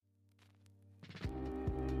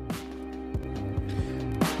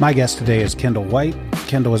My guest today is Kendall White.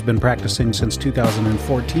 Kendall has been practicing since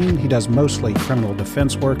 2014. He does mostly criminal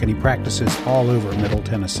defense work, and he practices all over Middle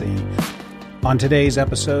Tennessee. On today's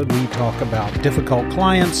episode, we talk about difficult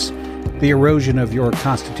clients, the erosion of your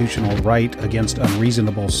constitutional right against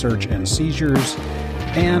unreasonable search and seizures,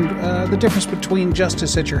 and the difference between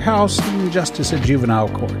justice at your house and justice at juvenile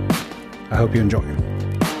court. I hope you enjoy it.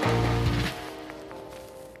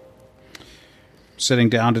 Sitting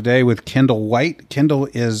down today with Kendall White. Kendall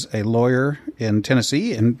is a lawyer in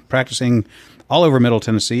Tennessee and practicing all over Middle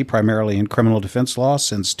Tennessee, primarily in criminal defense law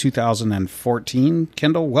since 2014.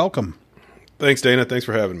 Kendall, welcome. Thanks, Dana. Thanks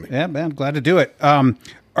for having me. Yeah, man, glad to do it. All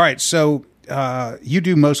right, so you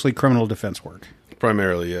do mostly criminal defense work.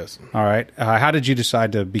 Primarily, yes. All right. How did you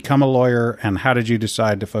decide to become a lawyer, and how did you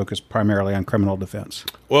decide to focus primarily on criminal defense?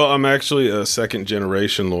 Well, I'm actually a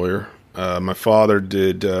second-generation lawyer. My father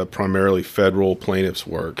did primarily federal plaintiffs'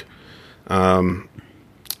 work. About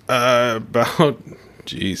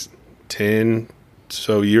 10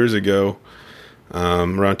 so years ago,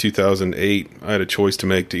 around 2008, I had a choice to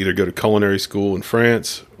make to either go to culinary school in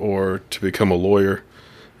France or to become a lawyer.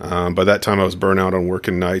 By that time, I was burnt out on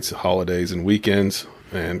working nights, holidays, and weekends,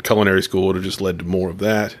 and culinary school would have just led to more of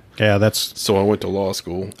that. Yeah, so I went to law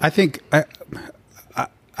school. I think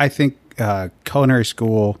culinary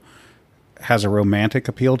school has a romantic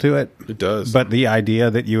appeal to it. It does. But the idea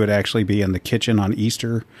that you would actually be in the kitchen on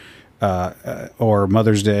Easter or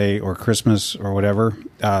Mother's Day or Christmas or whatever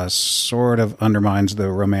sort of undermines the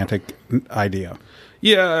romantic idea.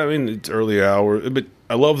 Yeah, I mean, it's early hour, but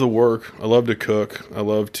I love the work. I love to cook. I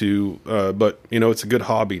love to, but it's a good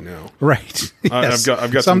hobby now. Right. Yes.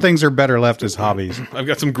 I've got some things are better left as hobbies. I've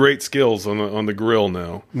got some great skills on the grill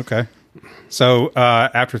now. Okay. So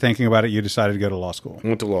after thinking about it, you decided to go to law school. I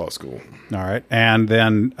went to law school. All right. And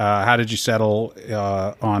then how did you settle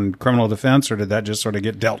on criminal defense, or did that just sort of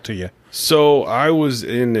get dealt to you? So I was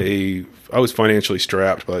financially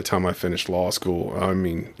strapped by the time I finished law school. I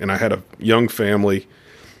mean, and I had a young family.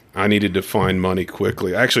 I needed to find money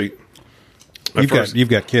quickly. Actually, you've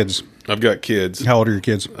got kids. I've got kids. How old are your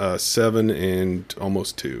kids? 7 and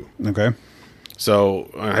almost 2. Okay. So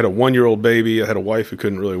I had a 1-year-old baby. I had a wife who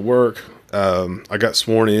couldn't really work. I got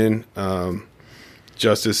sworn in.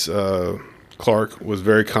 Justice Clark was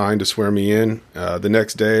very kind to swear me in. The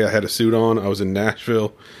next day, I had a suit on. I was in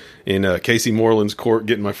Nashville in Casey Moreland's court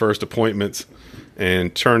getting my first appointments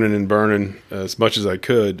and turning and burning as much as I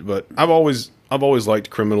could. But I've always liked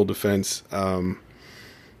criminal defense.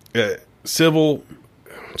 Civil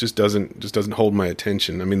just doesn't hold my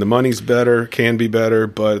attention. I mean, the money's better, can be better,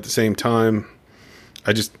 but at the same time,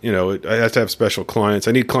 I just, I have to have special clients.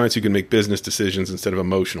 I need clients who can make business decisions instead of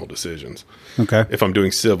emotional decisions. Okay. If I'm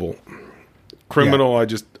doing civil. Criminal,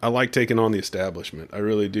 yeah. I like taking on the establishment. I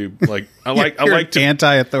really do. Like I like to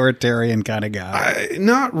anti-authoritarian kind of guy.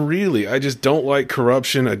 Not really. I just don't like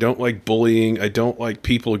corruption. I don't like bullying. I don't like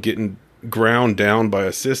people getting ground down by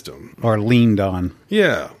a system or leaned on.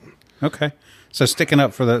 Yeah. Okay. So sticking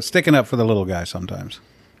up for the little guy sometimes.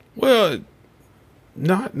 Well,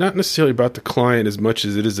 not necessarily about the client as much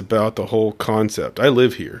as it is about the whole concept. I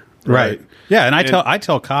live here, right? Yeah, and I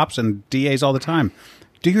tell cops and DAs all the time,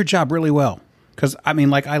 do your job really well, because I mean,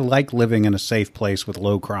 like, I like living in a safe place with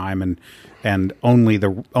low crime and only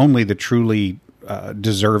the truly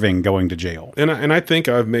deserving going to jail. And I think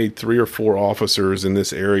I've made 3 or 4 officers in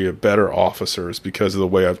this area better officers because of the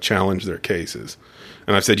way I've challenged their cases.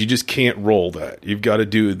 And I've said, you just can't roll that. You've got to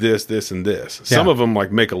do this, this, and this. Yeah. Some of them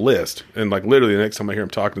like make a list, and like literally the next time I hear them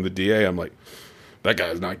talking to the DA, I'm like, that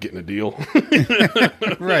guy's not getting a deal.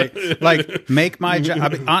 Right. Like, make my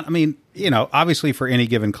job. I mean, obviously for any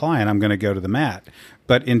given client, I'm going to go to the mat.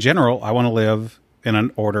 But in general, I want to live in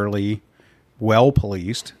an orderly,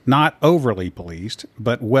 well-policed, not overly policed,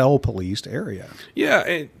 but well-policed area.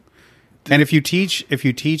 Yeah. And if you teach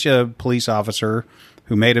a police officer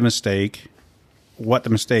who made a mistake what the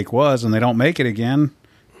mistake was and they don't make it again,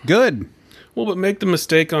 good. Well, but make the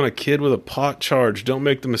mistake on a kid with a pot charge. Don't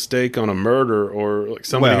make the mistake on a murder or like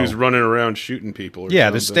somebody who's running around shooting people.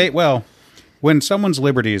 Yeah, something. When someone's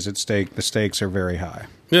liberty is at stake, the stakes are very high.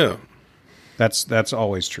 Yeah. That's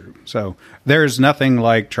always true. So there's nothing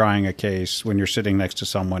like trying a case when you're sitting next to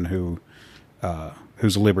someone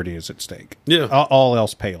whose liberty is at stake. Yeah. All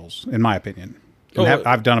else pales, in my opinion.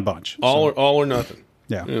 I've done a bunch. All or nothing.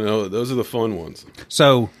 Yeah. Those are the fun ones.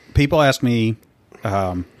 So people ask me,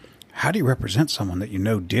 how do you represent someone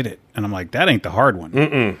that did it? And I'm like, that ain't the hard one.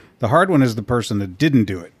 Mm-mm. The hard one is the person that didn't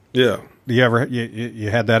do it. Yeah. Do you ever you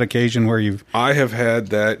had that occasion where I have had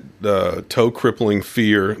that toe crippling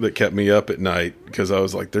fear that kept me up at night because I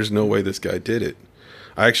was like, there's no way this guy did it.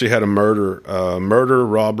 I actually had a murder,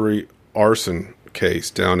 robbery, arson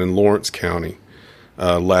case down in Lawrence County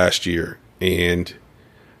last year, and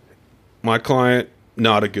my client,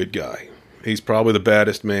 not a good guy. He's probably the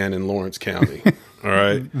baddest man in Lawrence County. All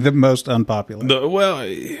right, The most unpopular.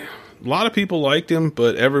 a lot of people liked him,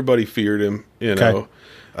 but everybody feared him. You know,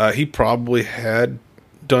 he probably had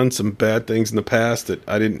done some bad things in the past that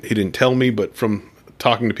he didn't tell me, but from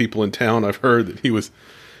talking to people in town, I've heard that he was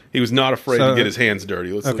not afraid to get his hands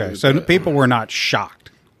dirty. So people were not shocked.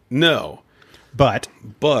 No, but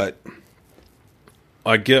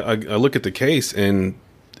I look at the case, and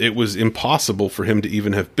it was impossible for him to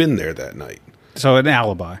even have been there that night. So an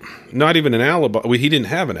alibi. Not even an alibi. He didn't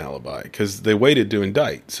have an alibi because they waited to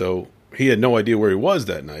indict, so he had no idea where he was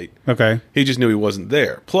that night. Okay. He just knew he wasn't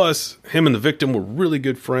there. Plus, him and the victim were really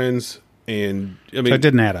good friends, and I mean, So it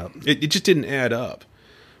didn't add up. It just didn't add up.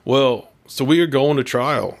 Well, so we are going to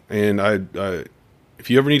trial, and I if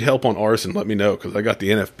you ever need help on arson, let me know, because I got the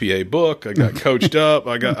NFPA book. I got coached up.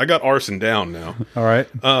 I got arson down now. All right.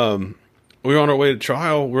 We were on our way to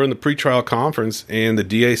trial. We're in the pretrial conference, and the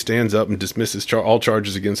DA stands up and dismisses all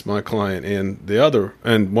charges against my client and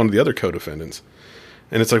one of the other co-defendants.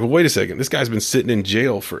 And it's like, well, wait a second. This guy's been sitting in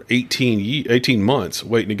jail for 18 months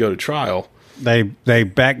waiting to go to trial. They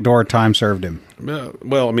backdoor time served him.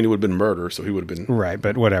 Well, I mean, it would have been murder, so he would have been... Right,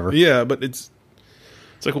 but whatever. Yeah, but it's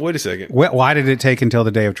like, well, wait a second. Why did it take until the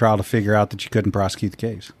day of trial to figure out that you couldn't prosecute the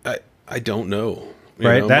case? I don't know.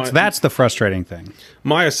 Right? That's the frustrating thing.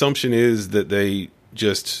 My assumption is that they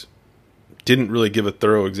just didn't really give a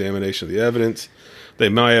thorough examination of the evidence. They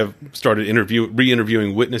might have started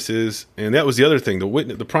re-interviewing witnesses, and that was the other thing.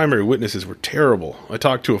 The primary witnesses were terrible. I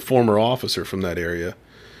talked to a former officer from that area,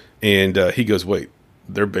 and he goes, "Wait,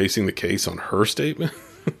 they're basing the case on her statement?"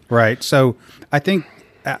 Right. So I think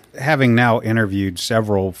having now interviewed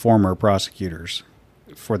several former prosecutors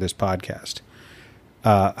for this podcast,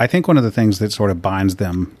 I think one of the things that sort of binds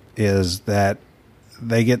them is that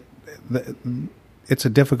it's a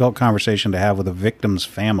difficult conversation to have with a victim's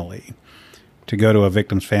family, to go to a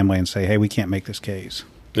victim's family and say, hey, we can't make this case.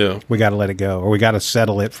 Yeah. We got to let it go, or we got to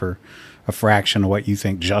settle it for a fraction of what you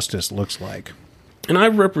think justice looks like. And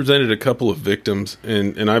I've represented a couple of victims,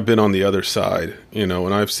 and I've been on the other side, and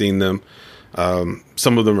I've seen them.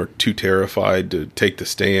 Some of them are too terrified to take the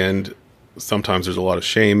stand. Sometimes there's a lot of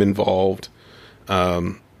shame involved.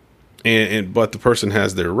 But the person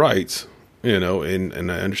has their rights, and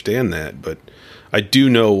I understand that, but I do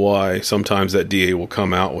know why sometimes that DA will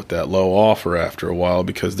come out with that low offer after a while,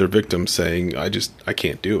 because their victim's saying, I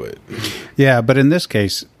can't do it. Yeah. But in this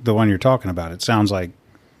case, the one you're talking about, it sounds like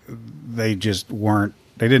they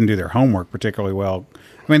didn't do their homework particularly well.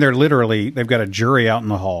 I mean, they've got a jury out in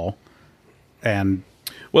the hall, and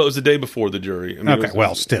well, it was the day before the jury. I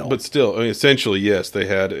mean, still, essentially, yes, they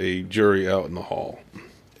had a jury out in the hall,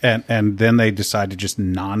 and then they decided to just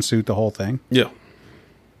non-suit the whole thing. Yeah.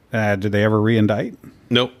 Did they ever re-indict?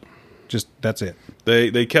 Nope. Just that's it.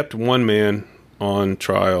 They kept one man on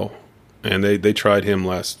trial, and they tried him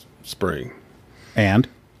last spring. And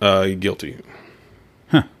guilty.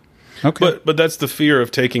 Huh. Okay. But that's the fear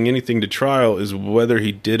of taking anything to trial, is whether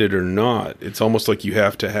he did it or not. It's almost like you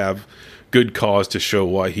have to have good cause to show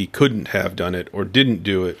why he couldn't have done it or didn't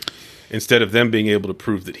do it, instead of them being able to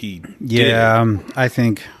prove that he did. Yeah, I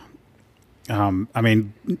think,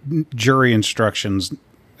 jury instructions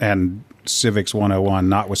and Civics 101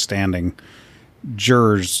 notwithstanding,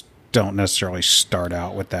 jurors don't necessarily start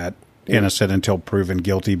out with that innocent until proven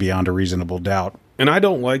guilty beyond a reasonable doubt. And I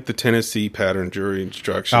don't like the Tennessee pattern jury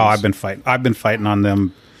instructions. Oh, I've been fighting on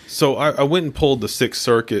them. So I went and pulled the Sixth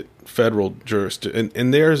Circuit federal jurisdiction,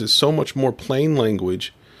 and theirs is so much more plain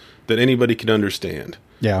language that anybody can understand.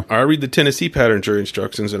 Yeah. I read the Tennessee pattern jury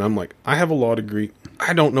instructions, and I'm like, I have a law degree.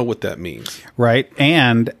 I don't know what that means. Right.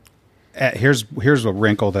 And here's a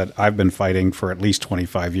wrinkle that I've been fighting for at least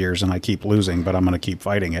 25 years, and I keep losing, but I'm going to keep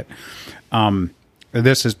fighting it.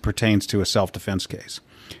 This pertains to a self-defense case.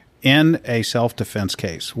 In a self-defense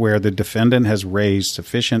case where the defendant has raised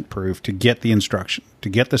sufficient proof to get the instruction, to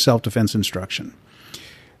get the self-defense instruction,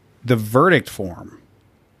 the verdict form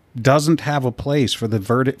doesn't have a place for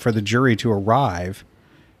the jury to arrive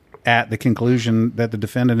at the conclusion that the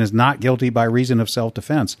defendant is not guilty by reason of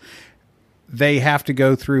self-defense. They have to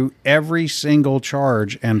go through every single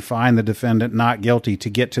charge and find the defendant not guilty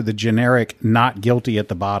to get to the generic not guilty at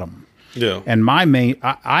the bottom. Yeah. And I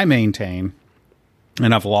maintain,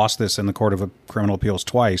 and I've lost this in the Court of Criminal Appeals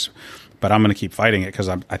twice, but I'm going to keep fighting it because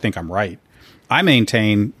I think I'm right. I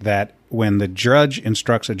maintain that when the judge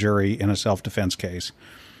instructs a jury in a self-defense case,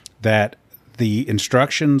 that the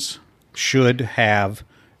instructions should have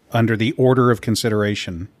under the order of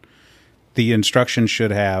consideration, the instruction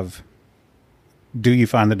should have, do you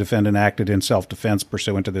find the defendant acted in self-defense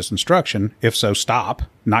pursuant to this instruction? If so, stop,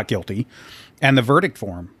 not guilty. And the verdict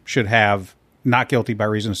form should have not guilty by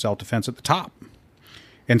reason of self-defense at the top,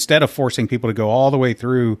 instead of forcing people to go all the way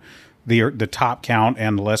through the top count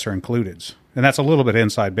and the lesser includeds. And that's a little bit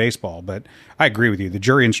inside baseball, but I agree with you. The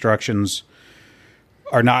jury instructions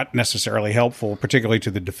are not necessarily helpful, particularly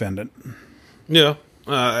to the defendant. Yeah.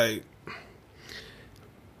 I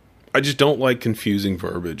just don't like confusing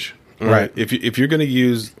verbiage. Right. If you're going to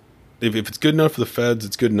use, if it's good enough for the feds,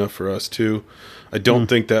 it's good enough for us too. I don't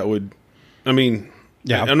think that would, I mean,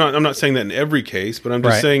 yeah. I'm not saying that in every case, but I'm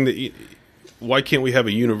just Right. saying that why can't we have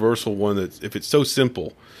a universal one that, if it's so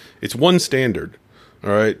simple, it's one standard.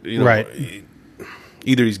 All right. Right.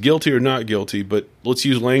 Either he's guilty or not guilty, but let's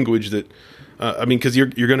use language that, because you're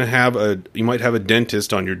going to have you might have a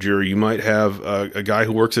dentist on your jury. You might have a guy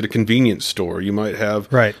who works at a convenience store. You might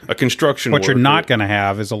have Right. a construction What worker. you're not going to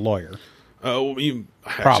have is a lawyer.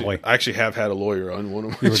 Probably. I actually have had a lawyer on one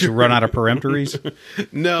of my Did you run out of peremptories?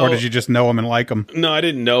 No. Or did you just know him and like him? No, I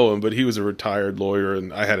didn't know him, but he was a retired lawyer,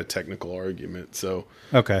 and I had a technical argument. So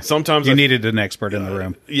Okay. sometimes you needed an expert in the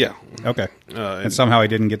room. Yeah. Okay. And somehow he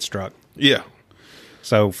didn't get struck. Yeah.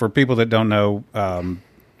 So for people that don't know,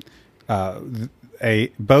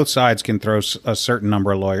 both sides can throw a certain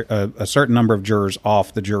number of jurors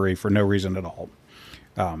off the jury for no reason at all.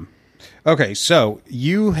 Okay, so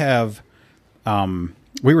you have.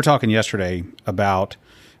 We were talking yesterday about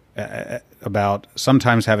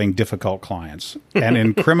sometimes having difficult clients, and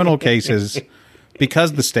in criminal cases,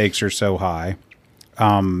 because the stakes are so high,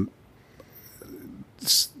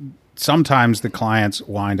 sometimes the clients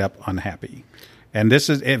wind up unhappy. And this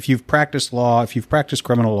is, if you've practiced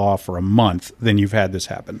criminal law for a month, then you've had this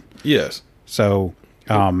happen. Yes. So,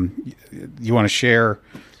 you want to share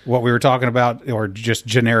what we were talking about, or just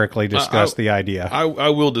generically discuss the idea? I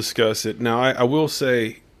will discuss it. Now, I will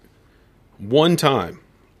say, one time,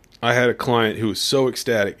 I had a client who was so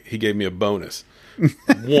ecstatic, he gave me a bonus.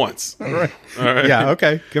 Once. All right. All right. Yeah,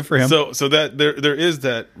 okay. Good for him. So that there is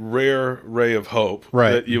that rare ray of hope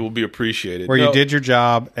Right. that you will be appreciated. Where you did your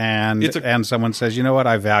job and someone says, you know what,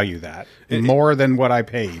 I value that more than what I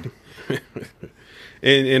paid.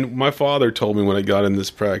 And my father told me when I got in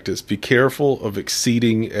this practice, be careful of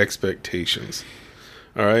exceeding expectations.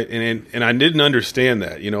 All right. And I didn't understand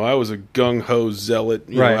that. I was a gung-ho zealot,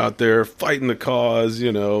 you know, out there fighting the cause,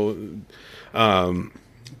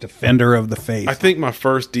 Defender of the faith. I think my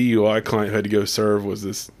first DUI client who had to go serve was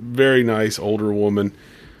this very nice older woman.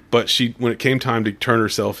 But when it came time to turn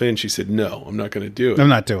herself in, she said, no, I'm not going to do it. I'm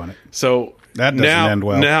not doing it. So that doesn't end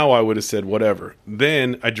well. Now I would have said whatever.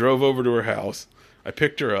 Then I drove over to her house. I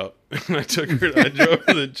picked her up and I drove her to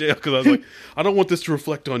the jail because I was like, I don't want this to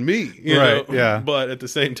reflect on me. You know? Yeah. But at the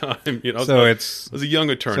same time, I was a young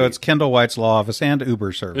attorney. So it's Kendall White's Law Office and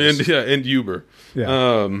Uber service. And Uber.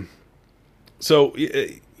 Yeah. So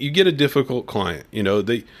you get a difficult client.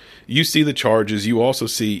 You see the charges. You also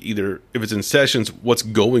see either, if it's in sessions, what's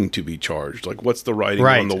going to be charged. Like, what's the writing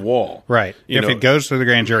on the wall. Right. If it goes to the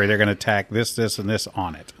grand jury, they're going to tack this, and this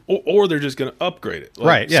on it. Or they're just going to upgrade it.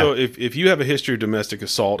 Right, yeah. So if you have a history of domestic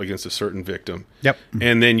assault against a certain victim, yep,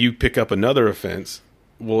 and then you pick up another offense,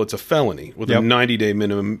 well, it's a felony with a 90-day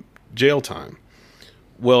minimum jail time.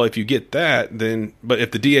 Well, if you get that, but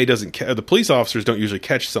if the DA doesn't, the police officers don't usually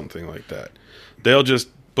catch something like that. They'll just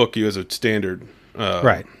book you as a standard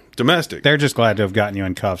domestic. They're just glad to have gotten you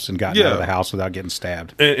in cuffs and gotten out of the house without getting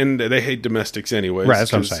stabbed. And they hate domestics anyways. Right,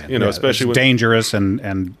 that's what I'm saying. Especially it's dangerous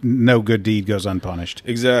and no good deed goes unpunished.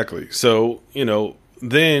 Exactly. So,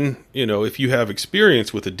 then, if you have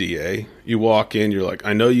experience with a DA, you walk in, you're like,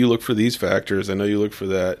 I know you look for these factors. I know you look for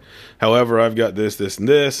that. However, I've got this, this, and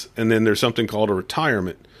this. And then there's something called a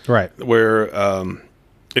retirement. Right. Where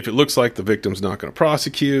if it looks like the victim's not going to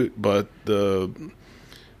prosecute, but the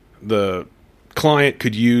client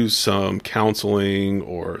could use some counseling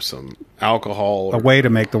or some alcohol. A way to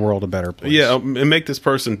make the world a better place. Yeah, and make this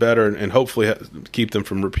person better and hopefully keep them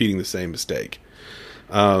from repeating the same mistake.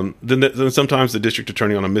 Then sometimes the district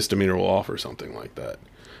attorney on a misdemeanor will offer something like that.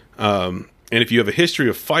 And if you have a history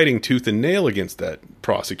of fighting tooth and nail against that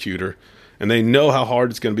prosecutor, and they know how hard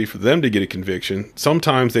it's going to be for them to get a conviction,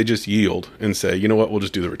 sometimes they just yield and say, you know what, we'll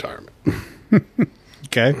just do the retirement.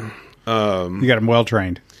 Okay. You got them well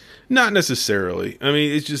trained. Not necessarily. I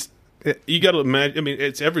mean, it's just you got to imagine. I mean,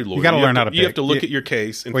 it's every lawyer. You got to learn how to. You have to look at your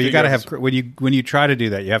case. And you got to have when you try to do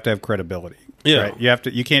that, you have to have credibility. Yeah, right?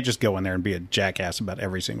 You can't just go in there and be a jackass about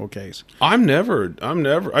every single case. I never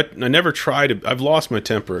tried to. I've lost my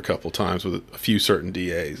temper a couple times with a few certain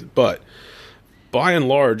DAs, but by and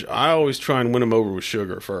large, I always try and win them over with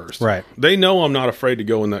sugar first. Right. They know I'm not afraid to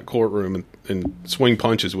go in that courtroom and swing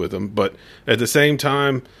punches with them, but at the same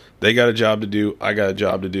time, they got a job to do. I got a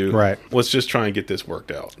job to do. Right. Let's just try and get this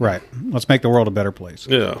worked out. Right. Let's make the world a better place.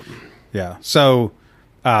 Yeah. Yeah. So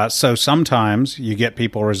sometimes you get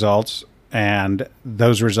people results, and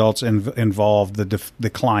those results involve the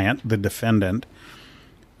client, the defendant,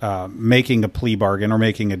 making a plea bargain or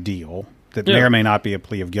making a deal that may or may not be a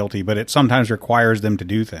plea of guilty, but it sometimes requires them to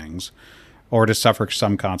do things or to suffer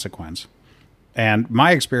some consequence. And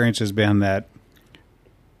my experience has been that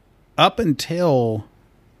up until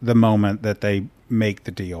the moment that they make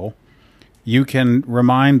the deal, you can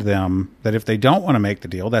remind them that if they don't want to make the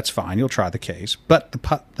deal, that's fine. You'll try the case. But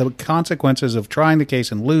the consequences of trying the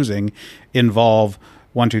case and losing involve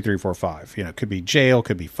 1, 2, 3, 4, 5. You know, it could be jail,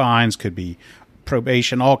 could be fines, could be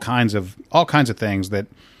probation, all kinds of things, that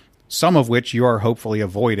some of which you are hopefully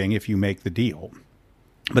avoiding if you make the deal.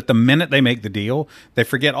 But the minute they make the deal, they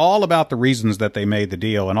forget all about the reasons that they made the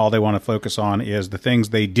deal, and all they want to focus on is the things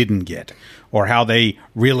they didn't get, or how they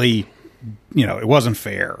really, it wasn't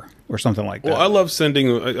fair, or something like that. Well, I love sending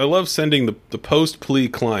the post plea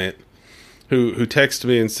client who texts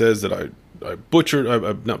me and says that I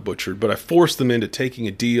not butchered, but I forced them into taking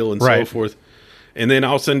a deal and so forth. And then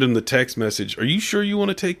I'll send them the text message. Are you sure you want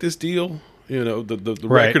to take this deal? The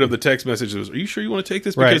record of the text message was, are you sure you want to take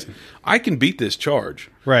this? Because I can beat this charge.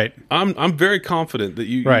 Right. I'm very confident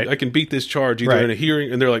that I can beat this charge either in a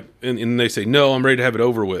hearing, and they're like, and they say, no, I'm ready to have it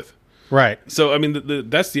over with. Right. So, I mean,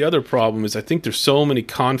 that's the other problem is I think there's so many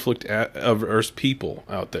conflict averse people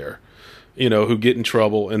out there, who get in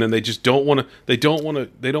trouble, and then they just don't want to, they don't want to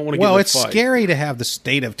get in a fight. Well, it's scary to have the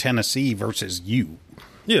state of Tennessee versus you.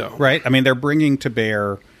 Yeah. Right? I mean, they're bringing to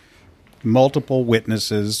bear multiple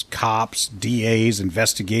witnesses, cops, DAs,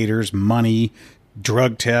 investigators, money,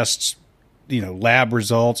 drug tests, lab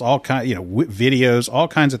results, all videos, all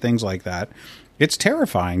kinds of things like that. It's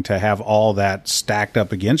terrifying to have all that stacked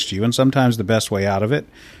up against you, and sometimes the best way out of it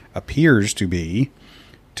appears to be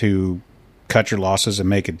to cut your losses and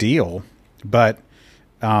make a deal. But,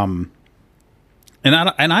 and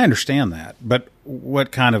I understand that. But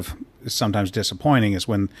what kind of is sometimes disappointing is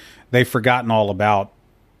when they've forgotten all about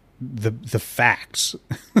the facts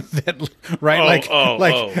that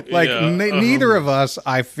neither of us,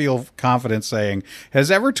 I feel confident saying, has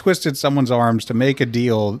ever twisted someone's arms to make a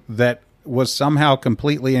deal that was somehow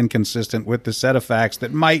completely inconsistent with the set of facts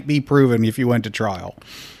that might be proven if you went to trial.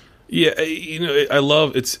 Yeah, I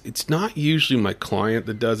love it's not usually my client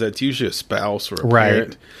that does that. It's usually a spouse or a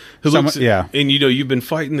parent who looks at, and you've been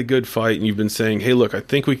fighting the good fight, and you've been saying, "Hey, look, I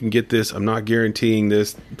think we can get this. I'm not guaranteeing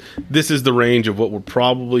this. This is the range of what we're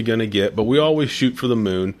probably going to get, but we always shoot for the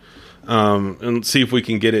moon, and see if we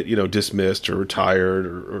can get it, dismissed or retired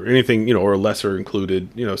or anything, or a lesser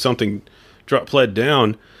included, something pled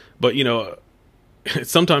down." But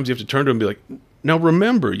sometimes you have to turn to them and be like, now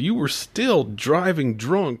remember, you were still driving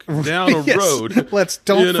drunk down a road. Let's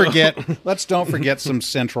don't forget some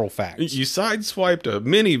central facts. You sideswiped a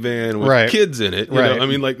minivan with kids in it. I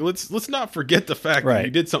mean, let's not forget the fact that you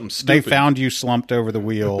did something stupid. They found you slumped over the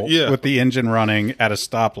wheel with the engine running at a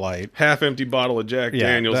stoplight. Half-empty bottle of Jack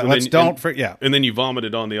Daniels. And then you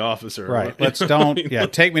vomited on the officer. Right.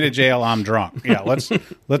 Take me to jail. I'm drunk. Yeah.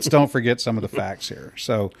 Let's don't forget some of the facts here.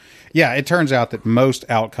 So, yeah, it turns out that most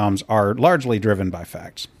outcomes are largely driven by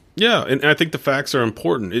facts. Yeah, and I think the facts are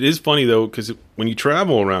important. It is funny, though, because when you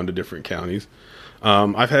travel around to different counties,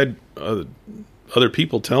 I've had other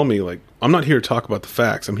people tell me, like, I'm not here to talk about the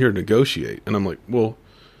facts. I'm here to negotiate. And I'm like, well,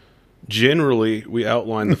 generally, we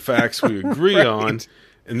outline the facts we agree on,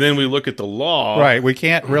 and then we look at the law. Right. We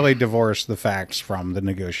can't really divorce the facts from the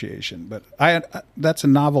negotiation. But that's a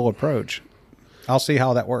novel approach. I'll see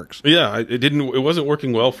how that works. Yeah, it wasn't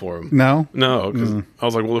working well for him. No, because I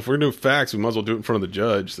was like, well, if we're doing facts, we might as well do it in front of the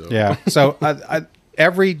judge. So yeah. So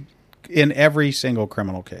in every single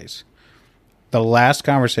criminal case, the last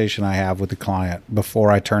conversation I have with the client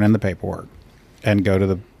before I turn in the paperwork and go to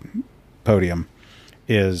the podium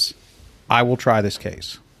is, I will try this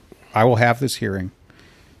case. I will have this hearing.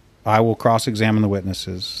 I will cross-examine the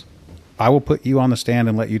witnesses. I will put you on the stand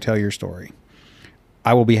and let you tell your story.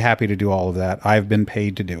 I will be happy to do all of that. I've been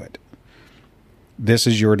paid to do it. This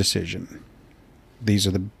is your decision. This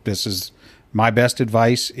is my best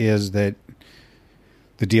advice is that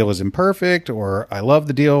the deal is imperfect, or I love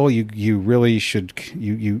the deal. You really should,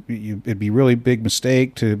 it'd be a really big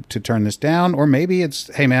mistake to turn this down. Or maybe it's,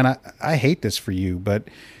 hey man, I hate this for you, but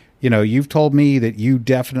you've told me that you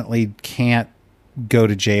definitely can't go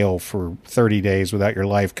to jail for 30 days without your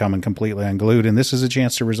life coming completely unglued. And this is a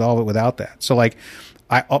chance to resolve it without that. So like,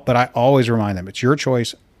 but I always remind them, it's your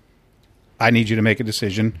choice. I need you to make a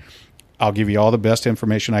decision. I'll give you all the best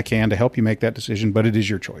information I can to help you make that decision, but it is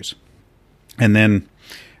your choice. And then,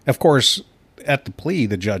 of course, at the plea,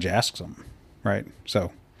 the judge asks them, right?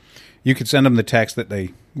 So you could send them the text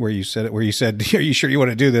where you said, are you sure you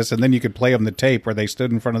want to do this? And then you could play them the tape where they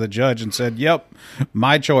stood in front of the judge and said, yep,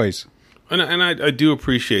 my choice. And I do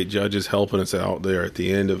appreciate judges helping us out there at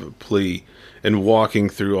the end of a plea and walking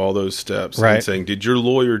through all those steps and saying, did your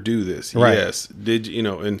lawyer do this? Right. Yes. Did you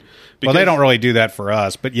know? And well, they don't really do that for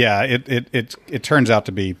us, but yeah, it turns out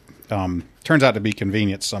to be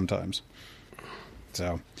convenient sometimes.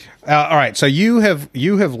 So, all right. So you have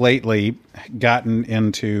lately gotten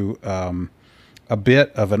into a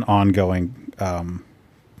bit of an ongoing,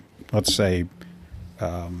 let's say,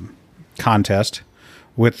 contest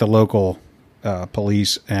with the local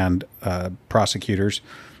police and prosecutors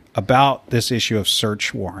about this issue of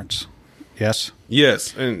search warrants. Yes.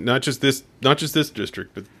 Yes, and not just this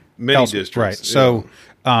district, but many districts. Right. So,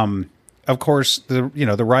 of course,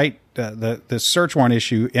 the search warrant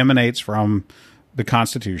issue emanates from the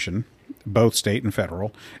Constitution, both state and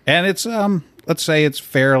federal, and it's let's say it's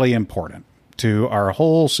fairly important to our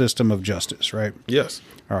whole system of justice. Right. Yes.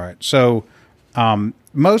 All right. So.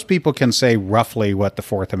 Most people can say roughly what the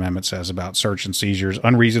Fourth Amendment says about search and seizures,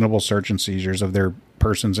 unreasonable search and seizures of their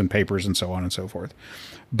persons and papers and so on and so forth.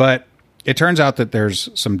 But it turns out that there's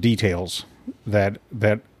some details that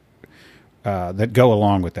go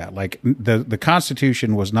along with that. Like the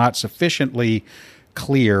Constitution was not sufficiently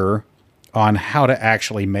clear on how to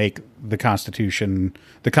actually make the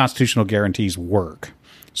constitutional guarantees work.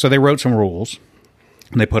 So they wrote some rules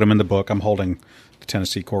and they put them in the book. I'm holding the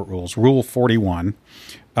Tennessee Court Rules. Rule 41.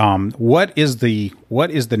 What is the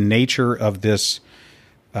nature of this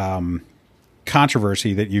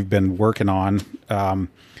controversy that you've been working on?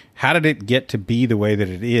 How did it get to be the way that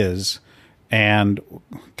it is? And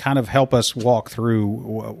kind of help us walk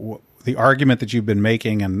through the argument that you've been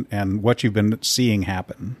making and what you've been seeing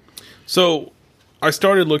happen. So I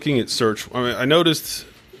started looking at search. I noticed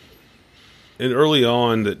early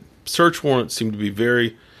on that search warrants seem to be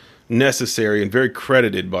very necessary and very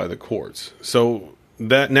credited by the courts. So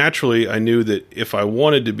that naturally, I knew that if I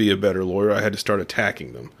wanted to be a better lawyer, I had to start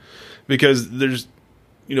attacking them, because there's,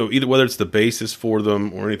 either whether it's the basis for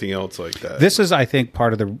them or anything else like that. This is, I think,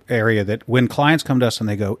 part of the area that when clients come to us and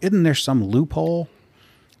they go, "Isn't there some loophole?"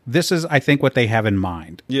 This is, I think, what they have in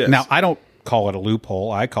mind. Yes. Now, I don't call it a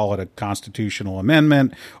loophole. I call it a constitutional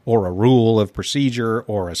amendment or a rule of procedure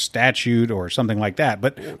or a statute or something like that.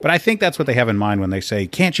 But I think that's what they have in mind when they say,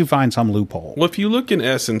 "Can't you find some loophole?" Well, if you look in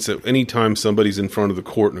essence at any time somebody's in front of the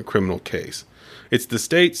court in a criminal case, it's the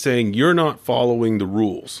state saying you're not following the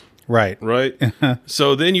rules. Right. Right?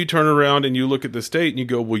 So then you turn around and you look at the state and you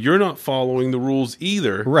go, well, you're not following the rules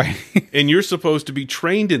either. Right. And you're supposed to be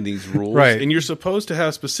trained in these rules. Right. And you're supposed to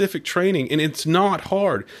have specific training. And it's not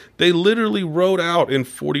hard. They literally wrote out in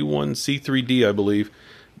 41 C3D, I believe,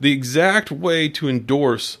 the exact way to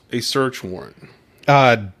endorse a search warrant.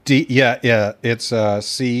 Yeah. It's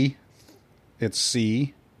C. It's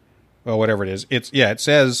C. Well, whatever it is. It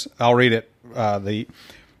says, I'll read it.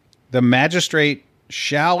 The magistrate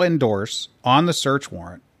shall endorse on the search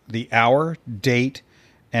warrant the hour, date,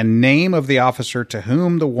 and name of the officer to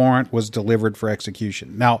whom the warrant was delivered for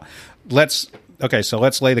execution. Now, let's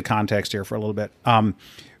lay the context here for a little bit.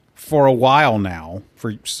 For a while now,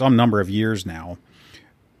 for some number of years now,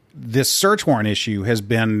 this search warrant issue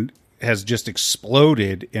has just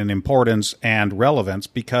exploded in importance and relevance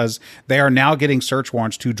because they are now getting search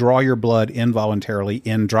warrants to draw your blood involuntarily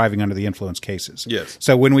in driving under the influence cases. Yes.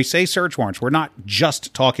 So when we say search warrants, we're not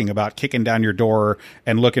just talking about kicking down your door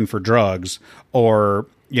and looking for drugs or,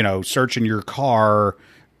 searching your car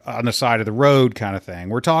on the side of the road kind of thing.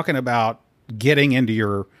 We're talking about getting into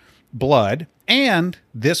your blood. And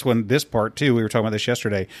this part too, we were talking about this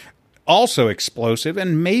yesterday, also explosive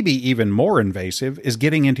and maybe even more invasive is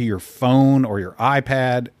getting into your phone or your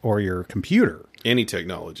iPad or your computer. Any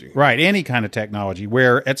technology. Right, any kind of technology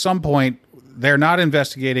where at some point they're not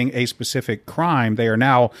investigating a specific crime. They are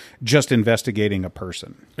now just investigating a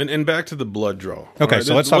person. And back to the blood draw. Okay, right?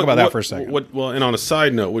 So let's talk about that for a second. And on a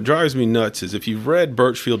side note, what drives me nuts is if you've read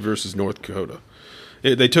Birchfield versus North Dakota,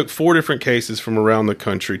 they took 4 different cases from around the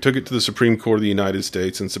country, took it to the Supreme Court of the United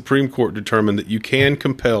States, and Supreme Court determined that you can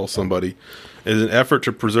compel somebody as an effort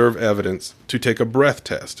to preserve evidence to take a breath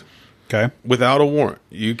test. Okay. Without a warrant.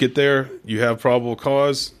 You get there, you have probable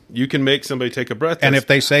cause, you can make somebody take a breath test. And if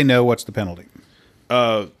they say no, what's the penalty?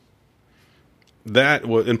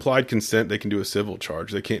 implied consent, they can do a civil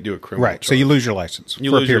charge. They can't do a criminal charge. So you lose your license.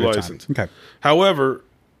 You for lose a period your of license. time. Okay. However,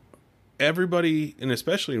 everybody, and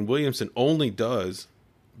especially in Williamson, only does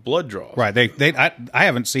blood draws. Right. I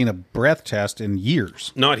haven't seen a breath test in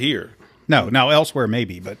years. Not here. No. Now elsewhere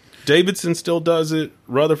maybe, but Davidson still does it.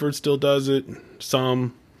 Rutherford still does it.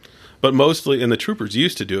 Some. But mostly, and the troopers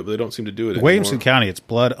used to do it, but they don't seem to do it anymore. Williamson County, it's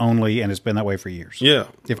blood only, and it's been that way for years. Yeah.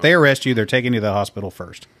 If they arrest you, they're taking you to the hospital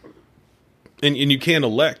first. And you can't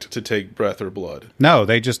elect to take breath or blood. No,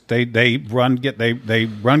 they just they run get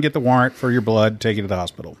the warrant for your blood, take you to the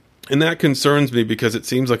hospital. And that concerns me because it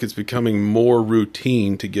seems like it's becoming more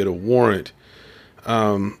routine to get a warrant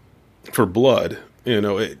for blood.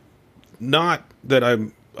 Not that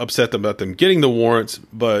I'm upset about them getting the warrants,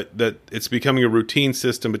 but that it's becoming a routine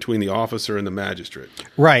system between the officer and the magistrate.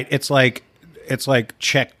 Right. It's like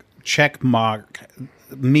check mark,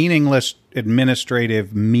 meaningless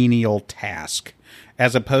administrative menial task,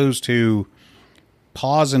 as opposed to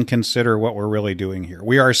pause and consider what we're really doing here.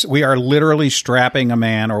 We are literally strapping a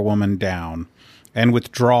man or woman down and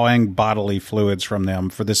withdrawing bodily fluids from them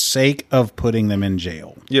for the sake of putting them in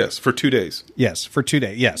jail. Yes, for 2 days. Yes, for 2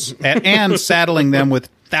 days. Yes, and saddling them with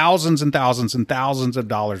thousands and thousands and thousands of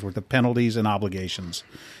dollars worth of penalties and obligations,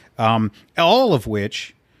 all of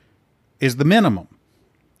which is the minimum,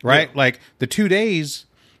 right? Yeah. Like the 2 days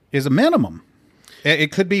is a minimum.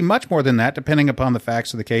 It could be much more than that, depending upon the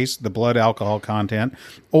facts of the case, the blood alcohol content,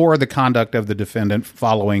 or the conduct of the defendant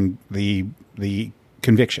following the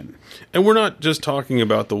conviction. And we're not just talking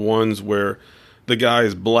about the ones where the guy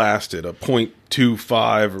is blasted, a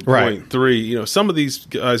 .25 or .3. Some of these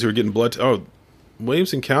guys who are getting blood.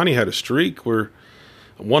 Williamson County had a streak where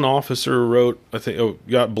one officer wrote,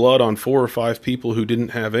 got blood on 4 or 5 people who didn't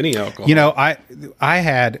have any alcohol. I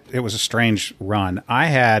had, it was a strange run. I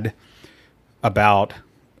had about,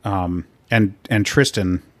 and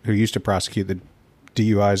Tristan, who used to prosecute the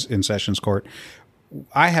DUIs in Sessions Court,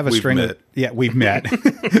 I have a string of, we've met.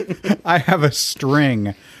 I have a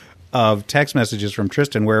string of text messages from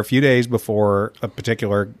Tristan where a few days before a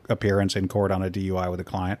particular appearance in court on a DUI with a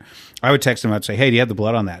client, I would text him, I'd say, hey, do you have the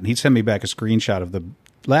blood on that? And he'd send me back a screenshot of the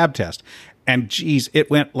lab test. And geez, it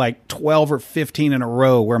went like 12 or 15 in a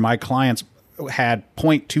row where my clients had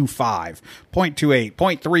 .25, .28,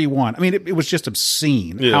 .31. I mean, it was just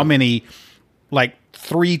obscene how many, like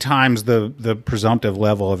 3 times the presumptive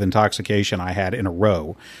level of intoxication I had in a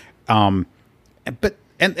row. But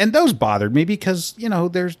those bothered me because,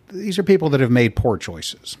 these are people that have made poor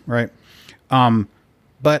choices, right?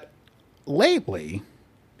 But lately,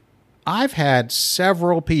 I've had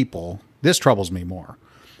several people, this troubles me more.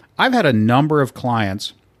 I've had a number of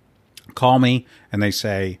clients call me and they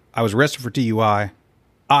say, I was arrested for DUI.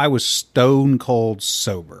 I was stone cold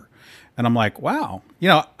sober. And I'm like, wow.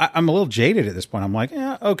 I'm a little jaded at this point. I'm like,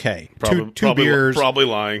 yeah, okay. Two beers. Probably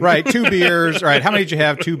lying. Right, 2 beers. Right, how many did you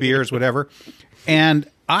have? 2 beers, whatever.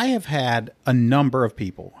 And I have had a number of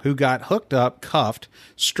people who got hooked up, cuffed,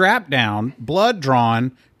 strapped down, blood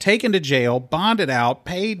drawn, taken to jail, bonded out,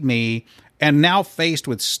 paid me, and now faced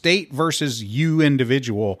with state versus you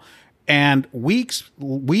individual. And weeks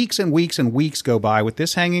and weeks and weeks go by with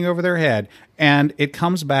this hanging over their head, and it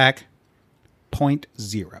comes back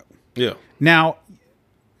 0.0. Yeah. Now,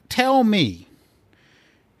 tell me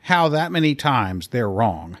how that many times they're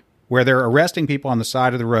wrong, where they're arresting people on the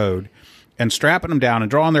side of the road and strapping them down and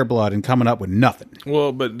drawing their blood and coming up with nothing.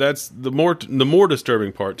 Well, but that's the more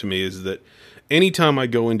disturbing part to me is that anytime I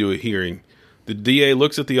go into a hearing, the DA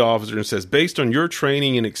looks at the officer and says, based on your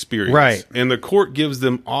training and experience, right, and the court gives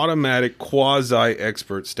them automatic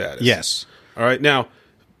quasi-expert status. Yes. All right. Now,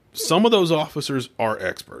 some of those officers are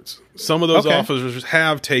experts. Some of those officers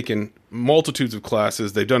have taken multitudes of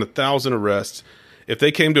classes. They've done 1,000 arrests. If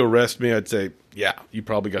they came to arrest me, I'd say, yeah, you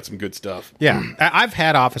probably got some good stuff. Yeah. I've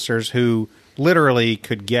had officers who literally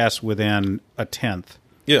could guess within a 10th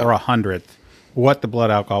or 100th what the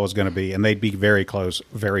blood alcohol was going to be, and they'd be very close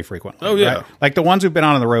very frequently. Oh, yeah. Right? Like the ones who've been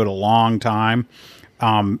on the road a long time,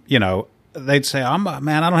 they'd say,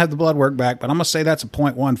 man, I don't have the blood work back, but I'm going to say that's a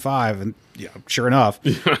 0.15, and sure enough.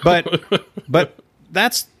 But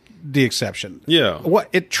that's the exception. Yeah. What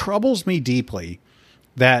it troubles me deeply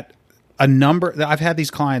that I've had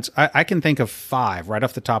these clients, I can think of 5 right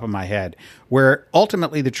off the top of my head, where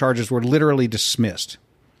ultimately the charges were literally dismissed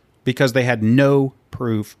because they had no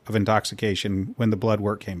proof of intoxication when the blood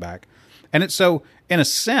work came back. And it's so, in a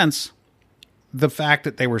sense, the fact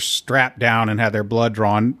that they were strapped down and had their blood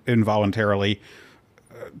drawn involuntarily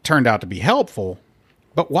turned out to be helpful.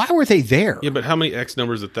 But why were they there? Yeah, but how many X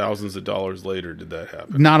numbers of thousands of dollars later did that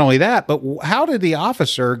happen? Not only that, but how did the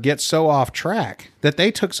officer get so off track that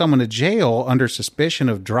they took someone to jail under suspicion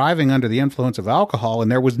of driving under the influence of alcohol,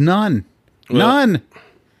 and there was none? None.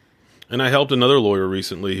 And I helped another lawyer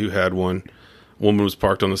recently who had one. A woman was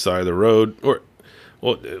parked on the side of the road.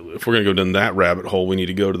 Well, if we're going to go down that rabbit hole, we need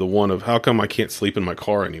to go to the one of how come I can't sleep in my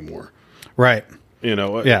car anymore? Right.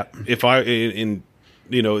 Yeah. If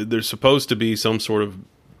there's supposed to be some sort of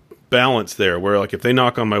balance there where, like, if they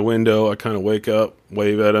knock on my window, I kind of wake up,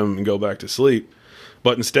 wave at them, and go back to sleep.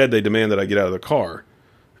 But instead, they demand that I get out of the car.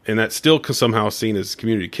 And that's still somehow seen as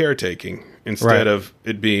community caretaking instead of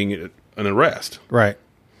it being an arrest. Right.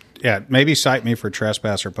 Yeah. Maybe cite me for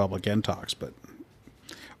trespass or public intox, but,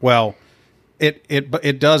 well,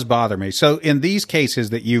 it does bother me. So in these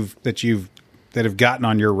cases that have gotten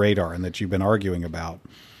on your radar and that you've been arguing about,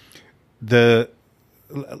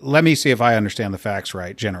 let me see if I understand the facts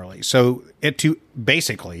right generally. So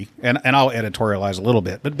basically, and I'll editorialize a little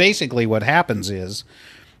bit, but basically what happens is,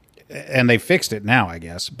 and they fixed it now, I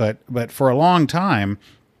guess, but for a long time,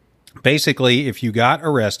 basically if you got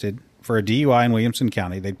arrested for a DUI in Williamson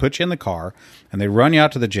County, they'd put you in the car and they'd run you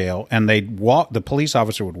out to the jail, and the police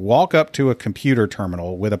officer would walk up to a computer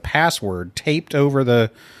terminal with a password taped over the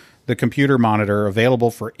computer monitor available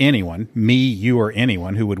for anyone, me, you, or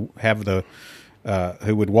anyone who would have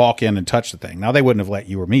who would walk in and touch the thing. Now, they wouldn't have let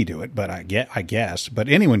you or me do it, but I guess. But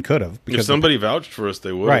anyone could have. If somebody vouched for us,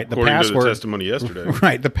 they would, right, according to the testimony yesterday.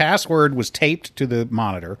 Right. The password was taped to the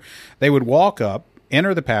monitor. They would walk up,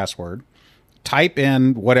 enter the password, type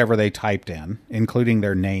in whatever they typed in, including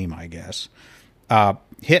their name, I guess,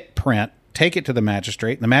 hit print, take it to the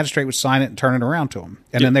magistrate, and the magistrate would sign it and turn it around to them.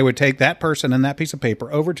 And then they would take that person and that piece of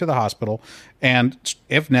paper over to the hospital and,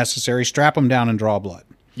 if necessary, strap them down and draw blood.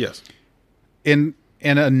 Yes. In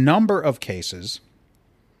a number of cases,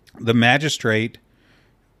 the magistrate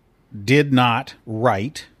did not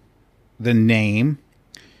write the name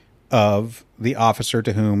of the officer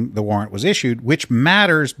to whom the warrant was issued, which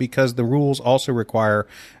matters because the rules also require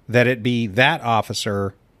that it be that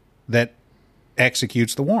officer that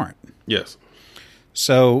executes the warrant. Yes.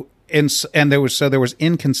 So there was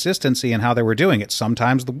inconsistency in how they were doing it.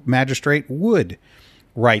 Sometimes the magistrate would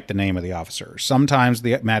write the name of the officer. Sometimes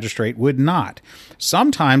the magistrate would not.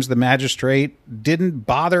 Sometimes the magistrate didn't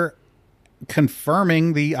bother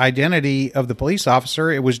confirming the identity of the police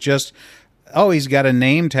officer. It was just, oh, he's got a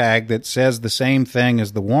name tag that says the same thing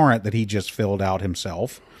as the warrant that he just filled out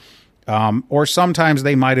himself. Or sometimes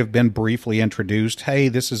they might have been briefly introduced. Hey,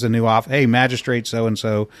 this is a new hey, magistrate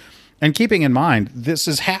so-and-so. And keeping in mind, this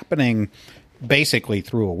is happening basically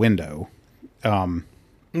through a window.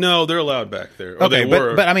 No, they're allowed back there. Or okay, they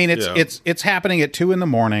were. But I mean, it's happening at 2 a.m.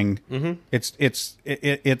 Mm-hmm. It's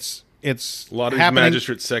a lot of these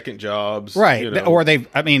magistrates' second jobs, right? Or they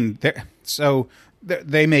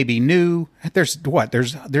may be new.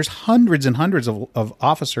 There's hundreds and hundreds of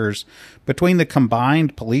officers between the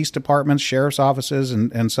combined police departments, sheriff's offices,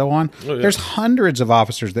 and so on. Oh, yeah. There's hundreds of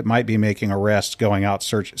officers that might be making arrests, going out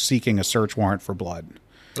seeking a search warrant for blood.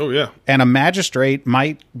 Oh, yeah. And a magistrate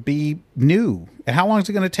might be new. And how long is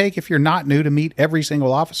it going to take if you're not new to meet every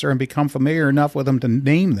single officer and become familiar enough with them to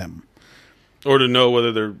name them? Or to know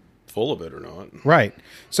whether they're full of it or not. Right.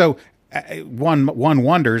 So one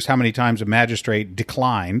wonders how many times a magistrate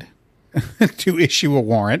declined to issue a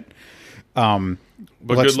warrant. But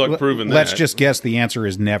good luck proving that. Let's just guess the answer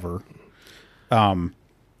is never.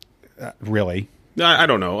 Really? I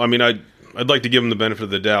don't know. I mean, I'd like to give them the benefit of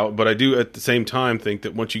the doubt, but I do at the same time think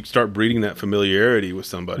that once you start breeding that familiarity with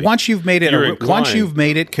somebody, once you've made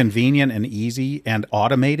it convenient and easy and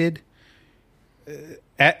automated,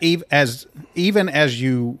 even as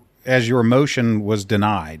your motion was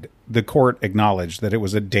denied, the court acknowledged that it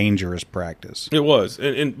was a dangerous practice. It was,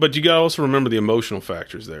 but you got to also remember the emotional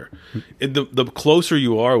factors there. The closer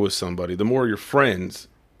you are with somebody, the more you're friends,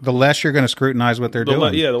 the less you're going to scrutinize what they're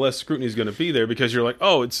doing. The less scrutiny is going to be there because you're like,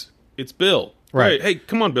 oh, it's Bill. Right. Hey,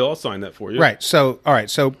 come on, Bill. I'll sign that for you. Right. So, all right.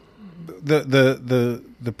 So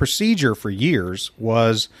the procedure for years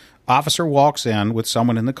was officer walks in with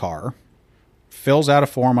someone in the car, fills out a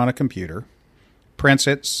form on a computer, prints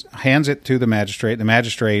it, hands it to the magistrate. The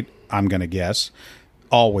magistrate, I'm going to guess,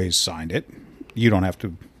 always signed it. You don't have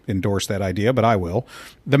to endorse that idea, but I will.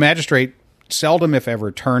 The magistrate seldom, if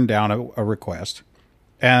ever, turned down a request,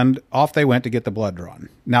 and off they went to get the blood drawn.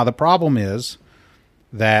 Now, the problem is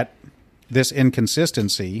that this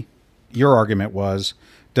inconsistency, your argument was,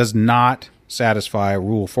 does not satisfy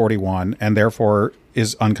Rule 41 and therefore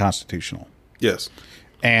is unconstitutional. Yes.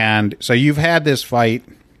 And so you've had this fight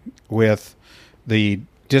with the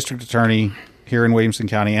district attorney here in Williamson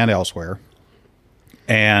County and elsewhere.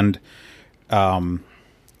 And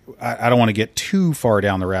I don't want to get too far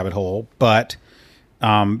down the rabbit hole, but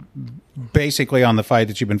basically on the fight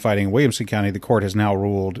that you've been fighting in Williamson County, the court has now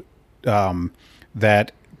ruled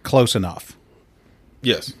that close enough.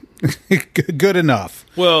 Yes. Good enough.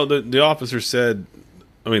 Well, the officer said,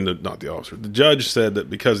 the judge said that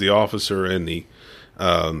because the officer and the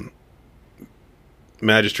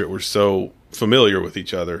magistrate were so familiar with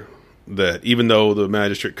each other that even though the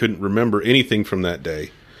magistrate couldn't remember anything from that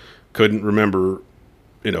day, couldn't remember,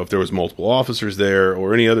 if there was multiple officers there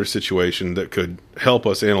or any other situation that could help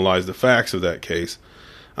us analyze the facts of that case,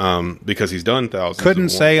 because he's done thousands. Couldn't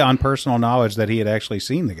say on personal knowledge that he had actually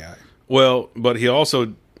seen the guy. Well, but he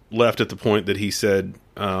also left at the point that he said,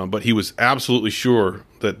 but he was absolutely sure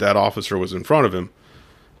that officer was in front of him,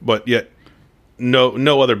 but yet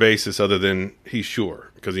no other basis other than he's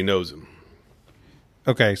sure because he knows him.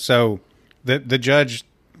 Okay, so the judge,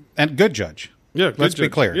 and good judge. Yeah, let's be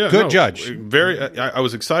clear. Yeah, good judge. I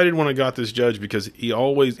was excited when I got this judge because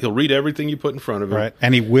he'll read everything you put in front of him. Right.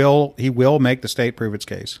 And he will make the state prove its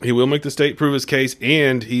case. He will make the state prove its case,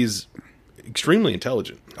 and he's extremely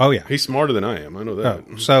intelligent. Oh yeah. He's smarter than I am. I know that.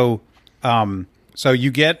 Oh, so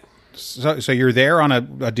you're there on a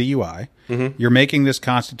DUI. Mm-hmm. You're making this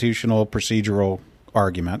constitutional procedural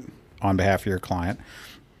argument on behalf of your client.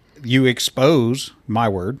 You expose, my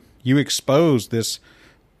word, this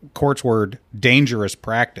court's word, dangerous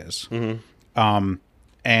practice. Mm-hmm.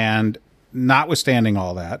 And notwithstanding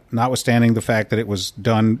all that, notwithstanding the fact that it was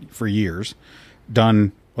done for years,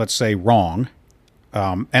 done, let's say, wrong,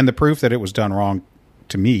 and the proof that it was done wrong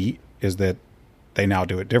to me is that they now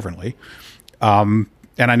do it differently. And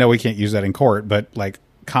I know we can't use that in court, but like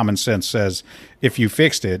common sense says, if you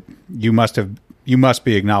fixed it, you must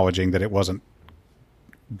be acknowledging that it wasn't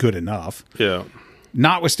good enough. Yeah.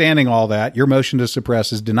 Notwithstanding all that, your motion to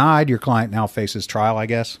suppress is denied. Your client now faces trial, I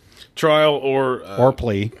guess. Trial or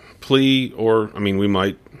plea. Plea, or I'm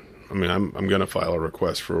going to file a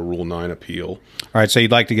request for a Rule 9 appeal. All right, so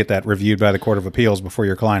you'd like to get that reviewed by the Court of Appeals before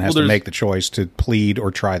your client has to make the choice to plead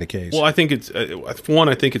or try the case. Well, I think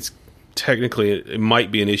it's technically it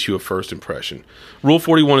might be an issue of first impression. Rule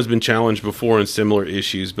 41 has been challenged before in similar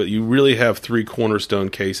issues, but you really have three cornerstone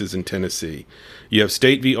cases in Tennessee. You have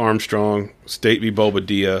State v. Armstrong, State v.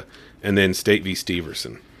 Bobadilla, and then State v.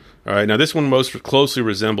 Steverson. All right, now this one most closely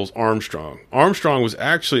resembles Armstrong. Armstrong was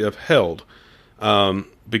actually upheld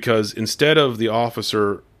because instead of the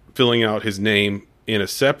officer filling out his name in a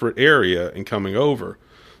separate area and coming over,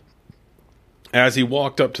 as he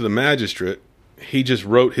walked up to the magistrate, he just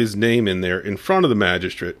wrote his name in there in front of the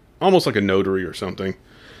magistrate, almost like a notary or something,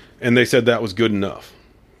 and they said that was good enough,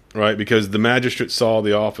 right? Because the magistrate saw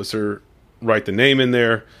the officer write the name in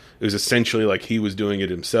there. It was essentially like he was doing it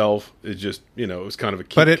himself. It just, it was kind of a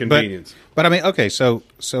convenience. But I mean, okay, so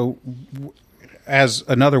as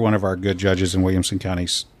another one of our good judges in Williamson County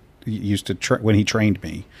used to, when he trained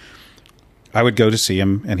me, I would go to see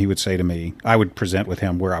him, and he would say to me, I would present with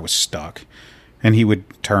him where I was stuck, and he would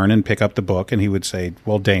turn and pick up the book, and he would say,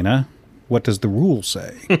 well, Dana, what does the rule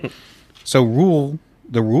say? So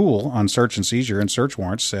the rule on search and seizure and search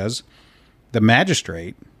warrants says the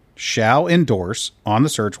magistrate shall endorse on the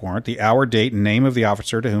search warrant the hour, date, and name of the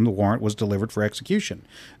officer to whom the warrant was delivered for execution.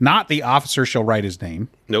 Not the officer shall write his name.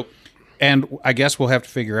 Nope. And I guess we'll have to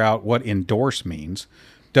figure out what endorse means.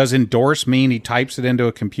 Does endorse mean he types it into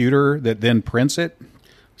a computer that then prints it?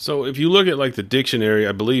 So if you look at like the dictionary,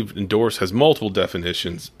 I believe endorse has multiple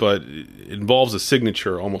definitions, but it involves a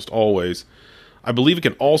signature almost always. I believe it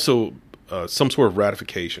can also some sort of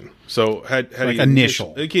ratification. So had like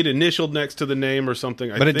initial. It could initialed next to the name or something.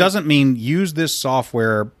 But it doesn't mean use this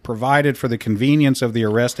software provided for the convenience of the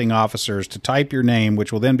arresting officers to type your name,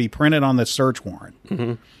 which will then be printed on the search warrant.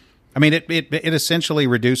 Mm-hmm. I mean, it essentially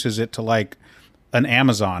reduces it to like an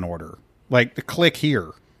Amazon order, like click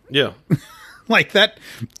here. Yeah. Like that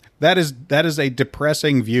is a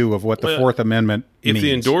depressing view of what the Fourth Amendment means. If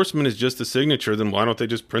the endorsement is just the signature, then why don't they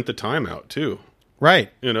just print the time out too?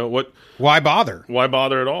 Right. What? Why bother? Why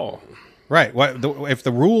bother at all? Right. If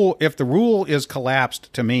the rule is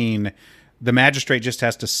collapsed to mean the magistrate just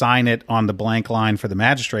has to sign it on the blank line for the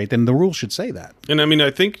magistrate, then the rule should say that. And I mean,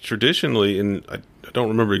 I think traditionally, and I don't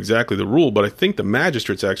remember exactly the rule, but I think the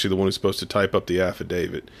magistrate's actually the one who's supposed to type up the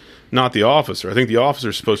affidavit, not the officer. I think the officer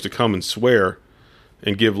is supposed to come and swear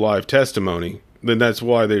and give live testimony. Then that's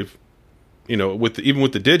why they've, even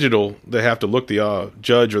with the digital, they have to look the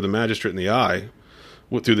judge or the magistrate in the eye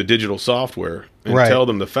through the digital software and tell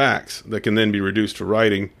them the facts that can then be reduced to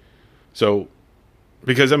writing. So,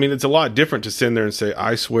 because I mean, it's a lot different to sit there and say,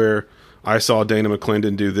 I swear I saw Dana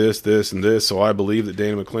McClendon do this, this, and this, so I believe that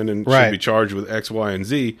Dana McClendon Right. should be charged with X, Y, and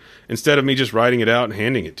Z, instead of me just writing it out and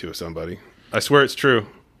handing it to somebody. I swear it's true.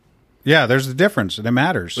 Yeah, there's a difference, and it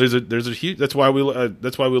matters. There's a huge. That's why we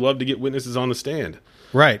love to get witnesses on the stand.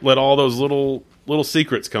 Right. Let all those little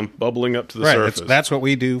secrets come bubbling up to the Right. surface. That's what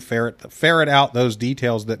we do. Ferret out those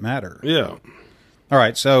details that matter. Yeah. All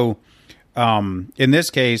right. So, in this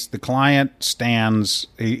case, the client stands.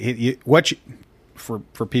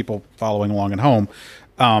 For people following along at home,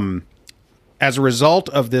 as a result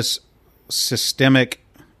of this systemic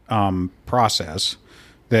process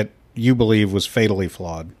that you believe was fatally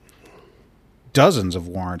flawed, dozens of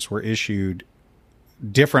warrants were issued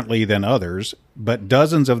differently than others, but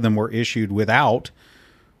dozens of them were issued without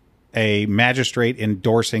a magistrate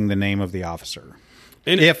endorsing the name of the officer.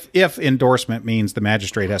 And If endorsement means the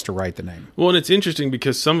magistrate has to write the name. well, and it's interesting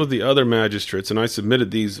because some of the other magistrates, and I submitted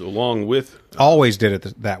these along with, Always did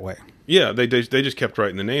it that way. yeah, they just kept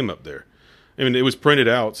writing the name up there. I mean, it was printed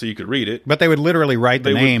out so you could read it, But they would literally write the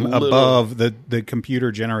They would name literally- above the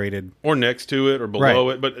computer generated. or next to it, or below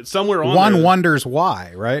Right. it, but somewhere on One there. wonders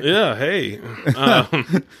why, right? Yeah, hey.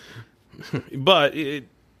 But,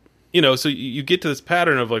 so you get to this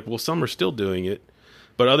pattern of like, well, some are still doing it,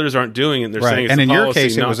 but others aren't doing it, and they're saying Right. it's And a in your policy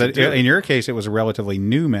case, not to do it. in your case, it was a relatively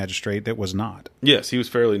new magistrate that was not. Yes, he was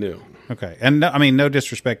fairly new. Okay. And no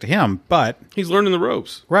disrespect to him, but He's learning the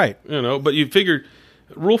ropes. right. But you figured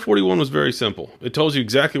Rule 41 was very simple. It tells you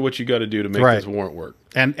exactly what you got to do to make Right. this warrant work.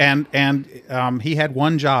 And he had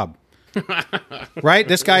one job. Right?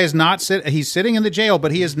 This guy is not he's sitting in the jail,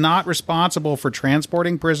 but he is not responsible for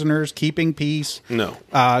transporting prisoners, keeping peace, No.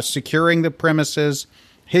 securing the premises.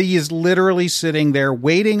 He is literally sitting there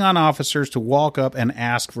waiting on officers to walk up and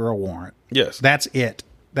ask for a warrant. Yes. That's it.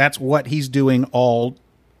 That's what he's doing all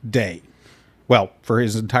day. Well, for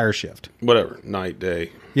his entire shift. Whatever. Night,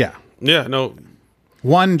 day. Yeah. Yeah, no.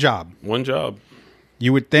 One job. One job.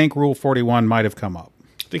 You would think Rule 41 might have come up.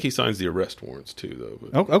 I think he signs the arrest warrants too, though.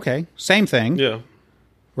 But, Oh, okay. Same thing. yeah.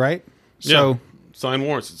 Right? So Yeah. Sign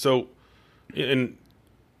warrants. So, and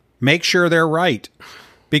make sure they're right,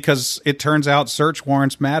 because it turns out search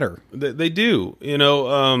warrants matter. they do.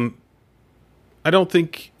 I don't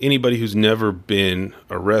think anybody who's never been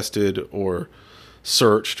arrested or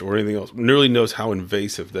searched or anything else really knows how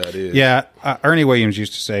invasive that is. Yeah, Ernie Williams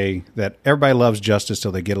used to say that everybody loves justice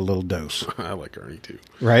till they get a little dose. I like Ernie too.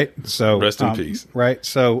 Right? So Rest in peace. Right.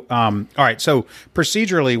 So all right. So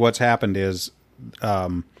procedurally, what's happened is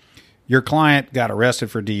your client got arrested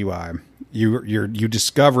for DUI. You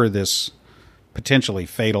discover this potentially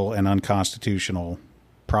fatal and unconstitutional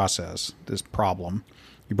process, this problem.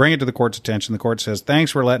 You bring it to the court's attention. The court says,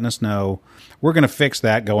 "Thanks for letting us know. We're going to fix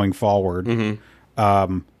that going forward."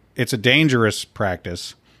 It's a dangerous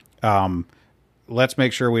practice. Let's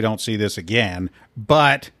make sure we don't see this again.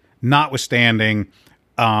 But notwithstanding,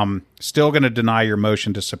 still going to deny your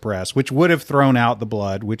motion to suppress, which would have thrown out the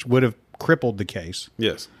blood, which would have crippled the case.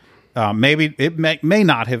 Yes. Maybe it may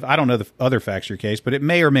not have. I don't know the other facts of your case, but it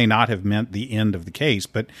may or may not have meant the end of the case.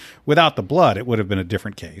 But without the blood, it would have been a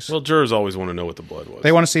different case. Well, jurors always want to know what the blood was.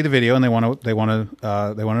 They want to see the video, and they want to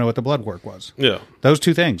know what the blood work was. Yeah. Those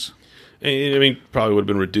two things. I mean, probably would have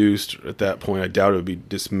been reduced at that point. I doubt it would be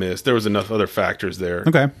dismissed. There was enough other factors there.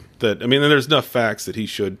 Okay. There's enough facts that he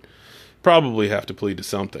should probably have to plead to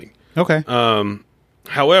something. Okay.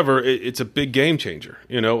 However, it's a big game changer.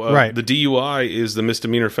 Right. The DUI is the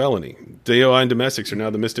misdemeanor felony. DUI and domestics are now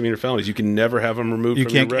the misdemeanor felonies. You can never have them removed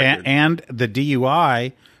from your record. And the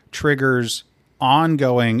DUI triggers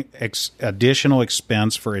ongoing additional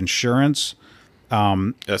expense for insurance.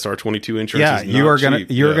 SR22 insurance. Yeah, is you not are gonna cheap.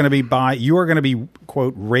 you're Yeah. gonna be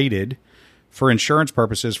quote rated for insurance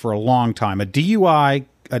purposes for a long time. A DUI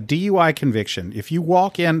conviction. If you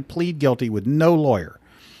walk in, plead guilty with no lawyer,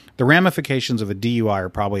 the ramifications of a DUI are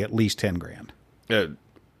probably at least $10,000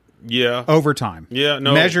 Yeah. over time. Yeah,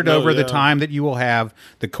 no, measured no, over the yeah. time that you will have,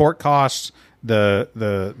 the court costs, the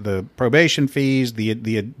probation fees, the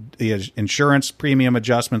insurance premium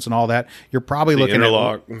adjustments, and all that. You're probably looking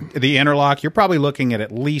interlock. at the interlock. You're probably looking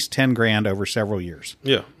at least $10,000 over several years.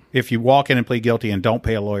 Yeah. If you walk in and plead guilty and don't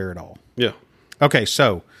pay a lawyer at all. Yeah. Okay,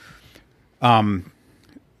 so, I'm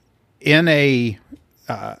going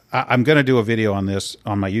to do a video on this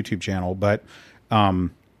on my YouTube channel, but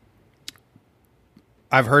I've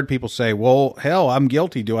heard people say, "Well, hell, I'm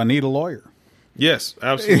guilty. Do I need a lawyer?" Yes,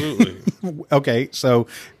 absolutely. Okay, so,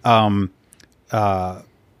 for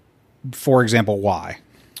example, why?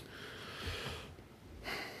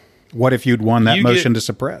 What if you'd won that motion to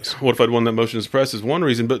suppress? What if I'd won that motion to suppress is one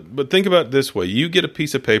reason, but think about it this way. You get a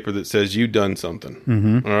piece of paper that says you've done something.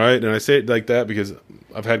 Mm-hmm. All right? And I say it like that because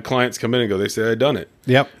I've had clients come in and go, they say I done it.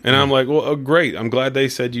 Yep. And I'm like, well, great. I'm glad they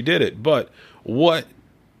said you did it. But what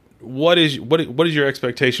is your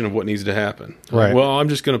expectation of what needs to happen? Right. Well, I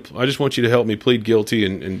just want you to help me plead guilty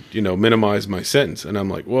and minimize my sentence. And I'm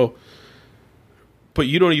like, well, but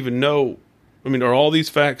you don't even know. I mean, are all these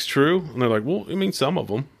facts true? And they're like, well, I mean, some of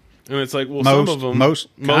them. And it's like, well, some of them,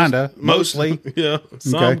 mostly, yeah,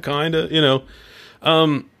 some kind of,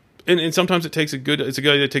 and sometimes it's a good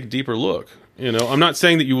idea to take a deeper look. I'm not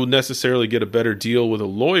saying that you will necessarily get a better deal with a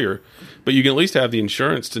lawyer, but you can at least have the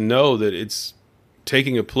insurance to know that it's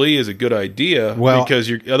taking a plea is a good idea. Well, because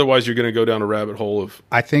otherwise you're going to go down a rabbit hole of.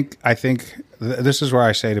 I think this is where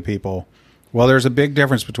I say to people, well, there's a big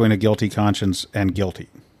difference between a guilty conscience and guilty.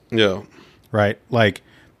 Yeah. Right. Like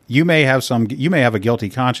you may have a guilty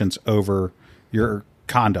conscience over your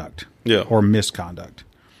conduct. Yeah. Or misconduct.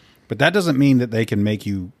 But that doesn't mean that they can make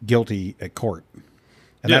you guilty at court.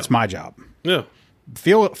 And that's my job. Yeah.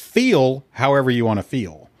 Feel however you want to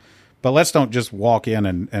feel. But let's don't just walk in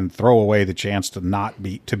and throw away the chance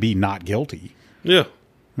to be not guilty. Yeah.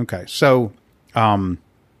 Okay. So well,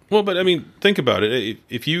 but I mean, think about it.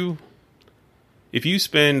 If you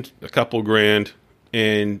spend a couple grand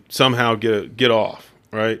and somehow get off,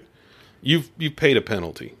 right? You've paid a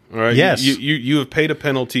penalty, all right? Yes. You have paid a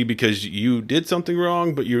penalty because you did something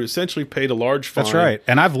wrong, but you essentially paid a large fine. That's right.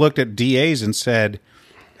 And I've looked at DAs and said,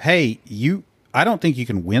 hey, I don't think you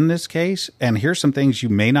can win this case, and here's some things you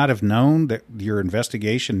may not have known that your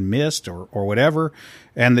investigation missed or whatever.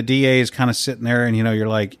 And the DA is kind of sitting there and, you're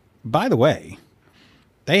like, by the way,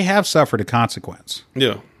 they have suffered a consequence.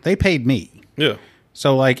 Yeah. They paid me. Yeah.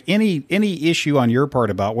 So like any issue on your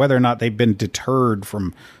part about whether or not they've been deterred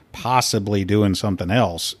from possibly doing something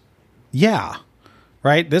else. Yeah.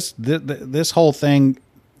 Right. This whole thing,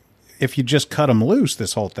 if you just cut them loose,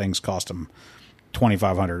 this whole thing's cost them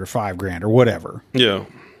 $2,500 or $5,000 or whatever. Yeah.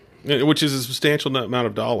 Which is a substantial amount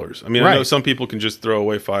of dollars. I mean, right. I know some people can just throw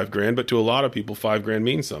away $5,000, but to a lot of people, $5,000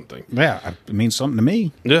 means something. Yeah. It means something to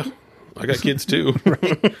me. Yeah. I got kids too.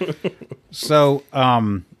 So,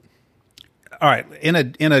 all right. In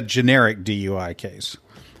a generic DUI case,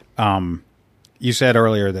 you said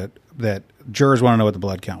earlier that jurors want to know what the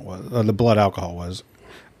blood count was, or the blood alcohol was.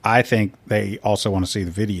 I think they also want to see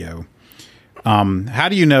the video. How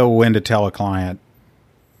do you know when to tell a client,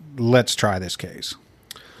 let's try this case?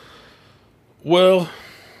 Well,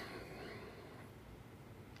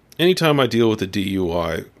 anytime I deal with a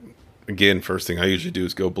DUI, again, first thing I usually do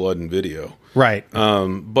is go blood and video. Right.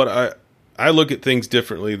 But I look at things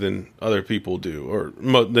differently than other people do, or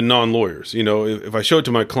the non-lawyers. If I show it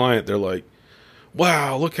to my client, they're like,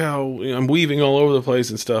 wow, look how I'm weaving all over the place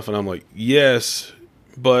and stuff. And I'm like, yes,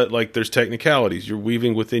 but like there's technicalities. You're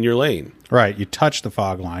weaving within your lane. Right. You touched the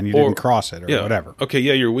fog line. You didn't cross it or whatever. Okay,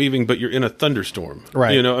 yeah, you're weaving, but you're in a thunderstorm.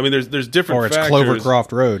 Right. I mean, there's different factors. Or it's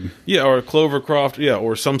Clovercroft Road. Yeah, or Clovercroft,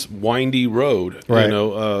 or some windy road. Right.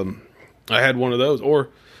 I had one of those. Or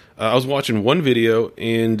I was watching one video,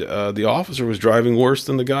 and the officer was driving worse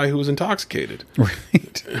than the guy who was intoxicated.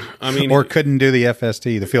 Right. I mean, or couldn't do the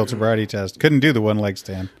FST, the field sobriety test. Couldn't do the one leg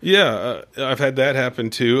stand. Yeah, I've had that happen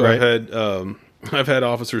too. Right. I've had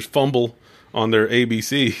officers fumble on their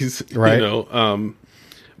ABCs. Right.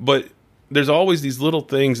 But there's always these little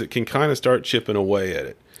things that can kind of start chipping away at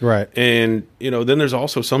it. Right. And then there's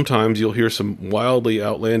also sometimes you'll hear some wildly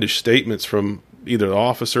outlandish statements from either the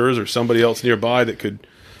officers or somebody else nearby that could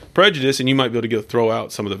prejudice, and you might be able to go throw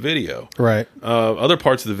out some of the video. Right. Other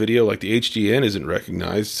parts of the video, like the HGN, isn't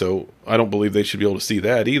recognized, so I don't believe they should be able to see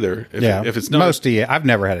that either. If it's not, most DA, I've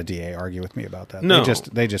never had a DA argue with me about that. No,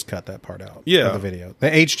 they just cut that part out. Yeah. Of the video. The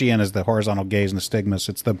HGN is the horizontal gaze and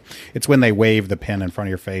astigmatus. It's when they wave the pen in front of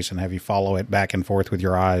your face and have you follow it back and forth with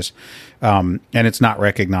your eyes, and it's not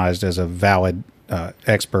recognized as a valid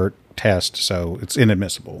expert test, so it's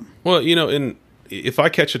inadmissible. Well, if I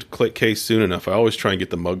catch a case soon enough, I always try and get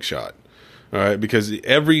the mugshot. All right, because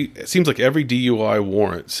it seems like every DUI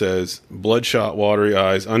warrant says bloodshot, watery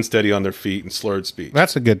eyes, unsteady on their feet, and slurred speech.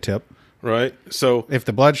 That's a good tip, right? So if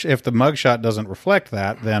the mugshot doesn't reflect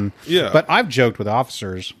that, then yeah. But I've joked with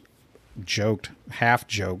officers, half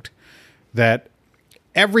joked, that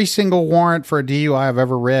every single warrant for a DUI I've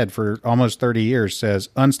ever read for almost 30 years says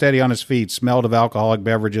unsteady on his feet, smelled of alcoholic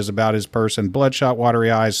beverages about his person, bloodshot,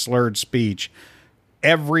 watery eyes, slurred speech.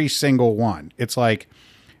 Every single one. It's like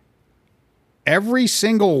every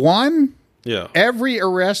single one. Yeah. Every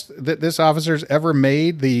arrest that this officer's ever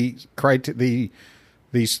made, the criteria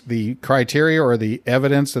or the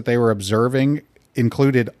evidence that they were observing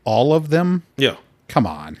included all of them. Yeah. Come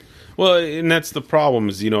on. Well, and that's the problem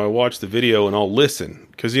is, I watch the video and I'll listen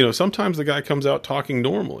because, sometimes the guy comes out talking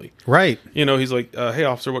normally. Right. He's like, hey,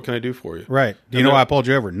 officer, what can I do for you? Right. Do you know why I pulled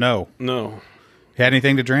you over? No. Had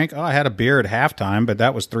anything to drink? Oh, I had a beer at halftime, but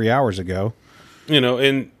that was 3 hours ago.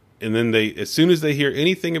 And then as soon as they hear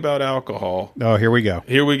anything about alcohol, oh, here we go.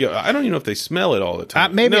 I don't even know if they smell it all the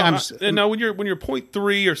time. Maybe no, when you're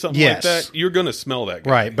 0.3 or something like that, you're going to smell that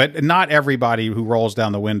guy. Right, but not everybody who rolls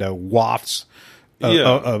down the window wafts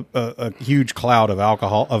a huge cloud of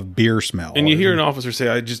alcohol, of beer smell. And you hear an officer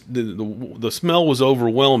say, the smell was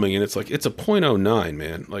overwhelming, and it's like, it's a .09,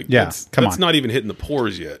 man. Like, that's not even hitting the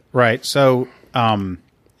pores yet. Right. So,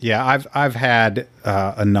 I've had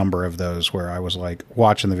a number of those where I was like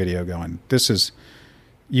watching the video going,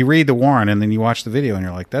 you read the warrant and then you watch the video and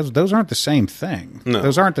you're like, those aren't the same thing. No.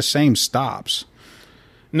 Those aren't the same stops.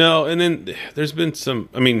 No, and then there's been some,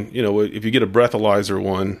 if you get a breathalyzer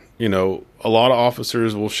one, a lot of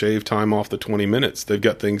officers will shave time off the 20 minutes. They've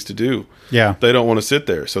got things to do. Yeah. They don't want to sit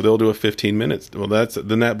there, so they'll do a 15 minutes. Well,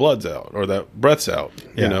 then that blood's out or that breath's out.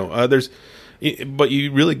 Yeah. But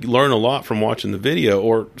you really learn a lot from watching the video,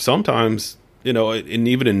 or sometimes, and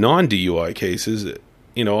even in non-DUI cases,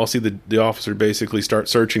 I'll see the officer basically start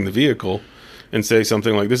searching the vehicle and say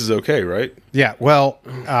something like, this is okay, right? Yeah, well,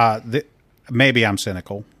 maybe I'm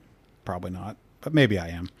cynical. Probably not, but maybe I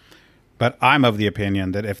am. But I'm of the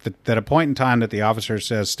opinion that if that a point in time that the officer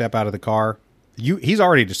says, step out of the car, he's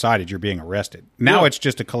already decided you're being arrested. Now it's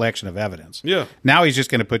just a collection of evidence. Yeah. Now he's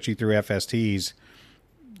just going to put you through FSTs.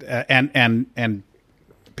 And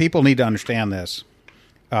people need to understand this.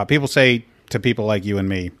 People say to people like you and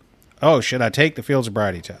me, "Oh, should I take the field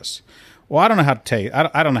sobriety test?" Well, I don't know how to take.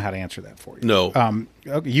 I don't know how to answer that for you. No.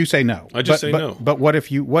 Okay, you say no. I just say no. But what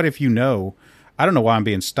if you know? I don't know why I'm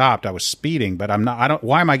being stopped. I was speeding, but I'm not.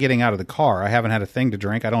 Why am I getting out of the car? I haven't had a thing to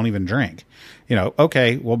drink. I don't even drink.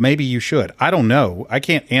 Okay. Well, maybe you should. I don't know. I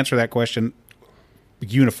can't answer that question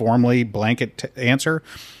uniformly, blanket answer.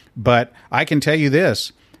 But I can tell you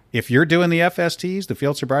this. If you're doing the FSTs, the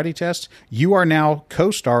field sobriety tests, you are now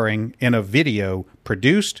co-starring in a video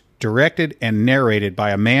produced, directed, and narrated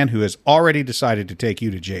by a man who has already decided to take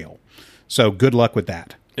you to jail. So good luck with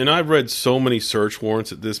that. And I've read so many search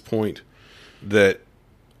warrants at this point that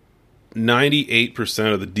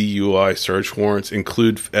 98% of the DUI search warrants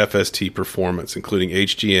include FST performance, including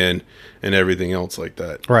HGN and everything else like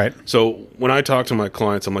that. Right. So when I talk to my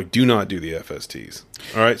clients, I'm like, do not do the FSTs.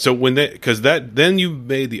 All right. So then you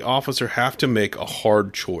made the officer have to make a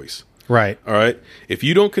hard choice. Right. All right. If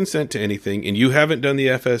you don't consent to anything and you haven't done the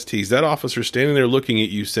FSTs, that officer standing there looking at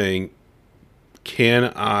you saying,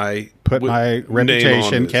 can I put my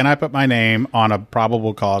reputation, can I put my name on a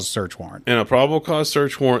probable cause search warrant? And a probable cause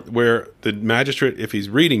search warrant where the magistrate, if he's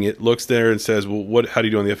reading it, looks there and says, well, how do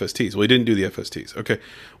you do on the FSTs? Well, he didn't do the FSTs. Okay.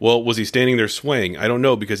 Well, was he standing there swaying? I don't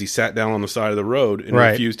know, because he sat down on the side of the road and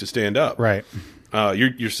refused to stand up. Right.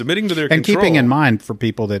 You're submitting to their and control. Keeping in mind for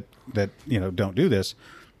people that don't do this,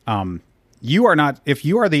 you are not, if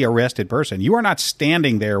you are the arrested person, you are not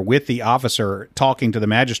standing there with the officer talking to the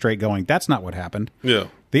magistrate going, that's not what happened. Yeah.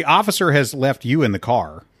 The officer has left you in the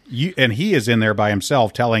car, and he is in there by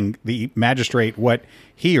himself telling the magistrate what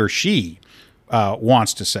he or she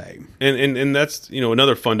wants to say. And that's,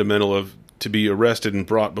 another fundamental of to be arrested and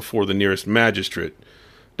brought before the nearest magistrate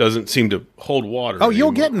doesn't seem to hold water. Oh,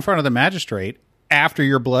 you'll get in front of the magistrate after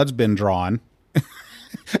your blood's been drawn.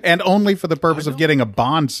 And only for the purpose of getting a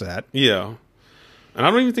bond set. Yeah. And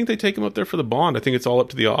I don't even think they take him up there for the bond. I think it's all up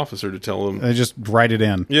to the officer to tell him. They just write it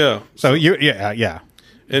in. Yeah. So yeah.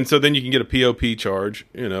 And so then you can get a POP charge,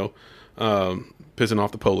 pissing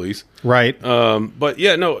off the police. Right. But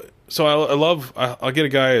yeah, no. So I'll get a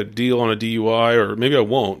guy a deal on a DUI, or maybe I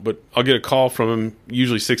won't, but I'll get a call from him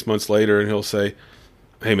usually 6 months later, and he'll say,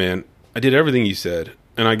 hey man, I did everything you said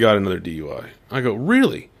and I got another DUI. I go,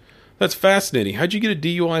 really? That's fascinating. How'd you get a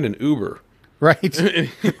DUI in an Uber? Right.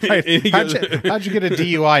 How'd you get a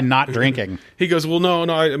DUI not drinking? He goes, well, no.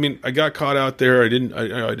 I got caught out there. I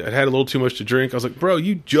had a little too much to drink. I was like, bro,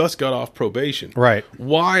 you just got off probation. Right.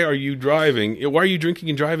 Why are you driving? Why are you drinking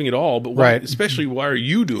and driving at all? But why, especially, why are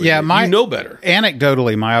you doing it? You know better.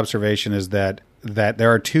 Anecdotally, my observation is that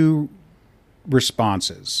there are two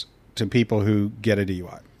responses to people who get a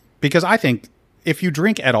DUI. Because I think if you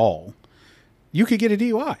drink at all, you could get a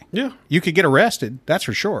DUI. Yeah. You could get arrested, that's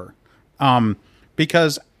for sure.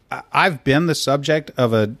 Because I've been the subject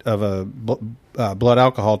of a blood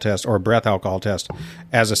alcohol test or a breath alcohol test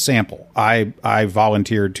as a sample. I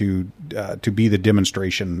volunteered to be the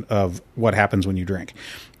demonstration of what happens when you drink.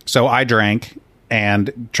 So I drank,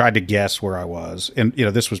 and tried to guess where I was. And,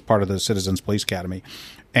 this was part of the Citizens Police Academy.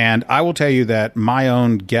 And I will tell you that my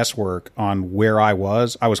own guesswork on where I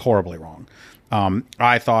was horribly wrong.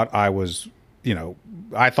 I thought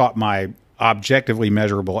I thought my objectively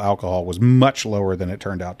measurable alcohol was much lower than it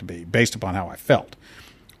turned out to be based upon how I felt.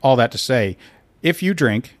 All that to say, if you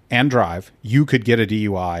drink and drive, you could get a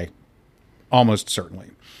DUI almost certainly.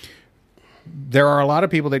 There are a lot of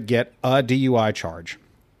people that get a DUI charge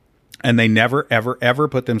and they never, ever, ever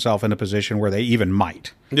put themselves in a position where they even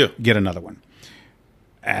might get another one.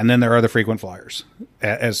 And then there are the frequent flyers.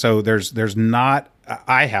 And so there's not,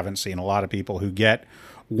 I haven't seen a lot of people who get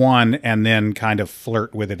one and then kind of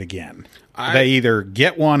flirt with it again. They either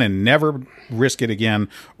get one and never risk it again,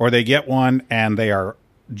 or they get one and they are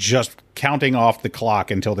just counting off the clock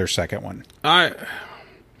until their second one.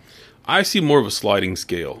 I see more of a sliding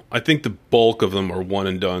scale. I think the bulk of them are one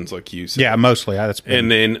and dones, like you said. Yeah, mostly. And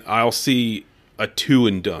then I'll see a two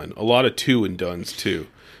and done. A lot of two and dones too,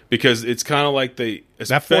 because it's kind of like that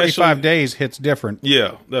 45 days hits different.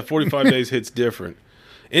 Yeah, that 45 days hits different,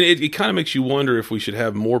 and it kind of makes you wonder if we should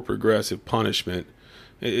have more progressive punishment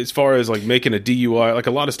as far as like making a DUI. Like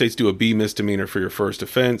a lot of states do a B misdemeanor for your first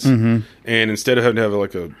offense, and instead of having to have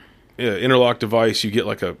like a interlock device, you get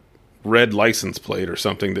like a red license plate or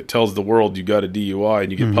something that tells the world you got a DUI,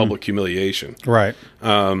 and you get public humiliation. Right.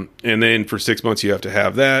 And then for 6 months you have to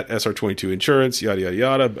have that SR22 insurance, yada yada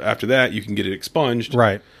yada. After that, you can get it expunged.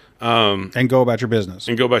 Right. And go about your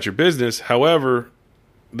business. However,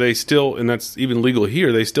 they still, and that's even legal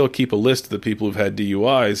here, they still keep a list of the people who've had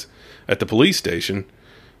DUIs at the police station,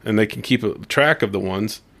 and they can keep a track of the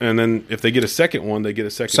ones. And then if they get a second one, they get a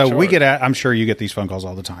second charge. So I'm sure you get these phone calls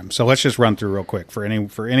all the time. So let's just run through real quick for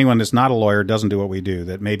anyone that's not a lawyer, doesn't do what we do,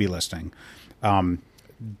 that may be listening.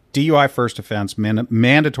 DUI first offense,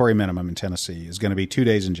 mandatory minimum in Tennessee is going to be 2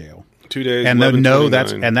 days in jail. 2 days. And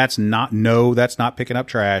that's not picking up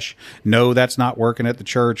trash. No, that's not working at the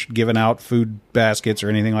church, giving out food baskets or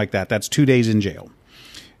anything like that. That's 2 days in jail.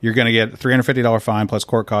 You're going to get a $350 fine plus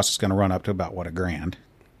court costs is going to run up to about $1,000.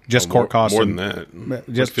 Just court costs. More than that.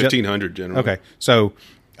 Just $1,500 generally. Okay. So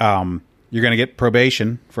you're going to get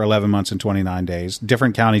probation for 11 months and 29 days.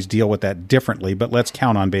 Different counties deal with that differently, but let's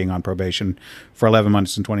count on being on probation for 11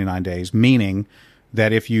 months and 29 days, meaning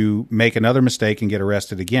that if you make another mistake and get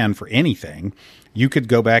arrested again for anything, you could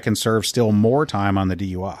go back and serve still more time on the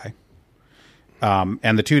DUI.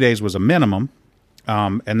 And the 2 days was a minimum.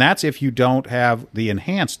 And that's if you don't have the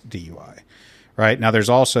enhanced DUI. Right. Now, there's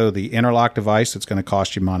also the interlock device that's going to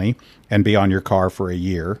cost you money and be on your car for a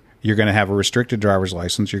year. You're going to have a restricted driver's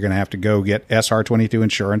license. You're going to have to go get SR22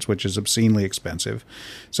 insurance, which is obscenely expensive.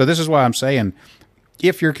 So this is why I'm saying,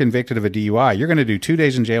 if you're convicted of a DUI, you're going to do 2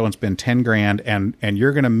 days in jail and spend $10,000, and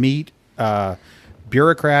you're going to meet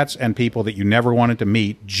bureaucrats and people that you never wanted to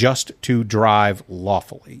meet just to drive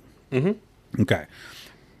lawfully. Mm-hmm. Okay.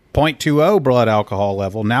 0.20 blood alcohol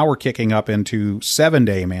level. Now we're kicking up into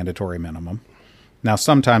 7-day mandatory minimum. Now,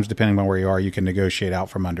 sometimes, depending on where you are, you can negotiate out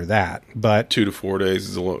from under that. But 2 to 4 days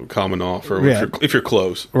is a common offer if you're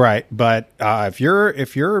close. Right. But if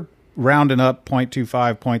you're rounding up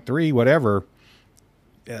 0.25, 0.3, whatever,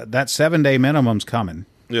 that 7-day minimum's coming.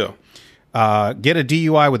 Yeah. Get a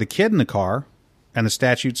DUI with a kid in the car, and the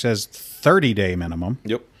statute says 30-day minimum.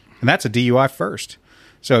 Yep. And that's a DUI first.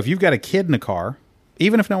 So if you've got a kid in the car,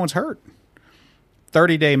 even if no one's hurt,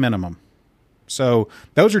 30-day minimum. So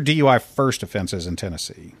those are DUI first offenses in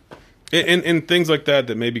Tennessee. And things like that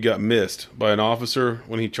maybe got missed by an officer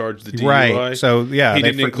when he charged the DUI. Right. So, yeah. He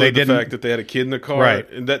didn't include the fact that they had a kid in the car. Right.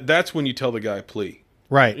 And that's when you tell the guy, plea.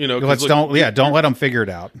 Right. Don't let them figure it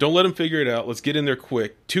out. Don't let them figure it out. Let's get in there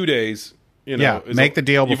quick. 2 days. Make the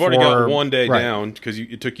deal before. You've already got 1 day down because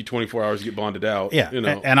it took you 24 hours to get bonded out. Yeah.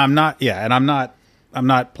 And I'm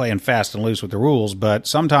not playing fast and loose with the rules, but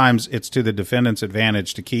sometimes it's to the defendant's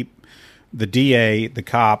advantage to keep the DA, the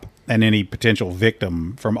cop, and any potential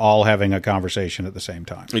victim from all having a conversation at the same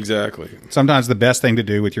time. Exactly. Sometimes the best thing to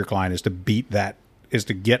do with your client is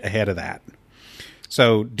to get ahead of that.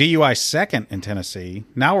 So DUI second in Tennessee,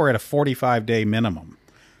 now we're at a 45-day minimum.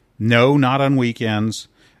 No, not on weekends.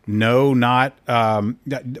 No, not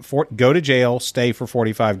go to jail, stay for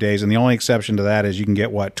 45 days, and the only exception to that is you can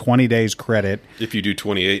get 20 days credit if you do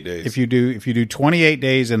 28 days. If you do 28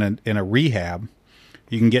 days in a rehab,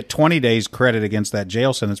 you can get 20 days credit against that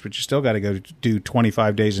jail sentence, but you still got to go do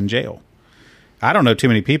 25 days in jail. I don't know too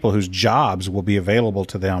many people whose jobs will be available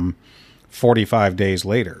to them 45 days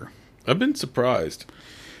later. I've been surprised,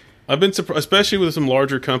 especially with some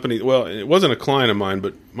larger companies. Well, it wasn't a client of mine,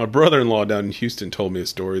 but my brother-in-law down in Houston told me a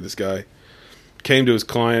story. This guy, came to his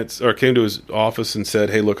clients or came to his office and said,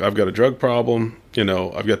 "Hey, look, I've got a drug problem.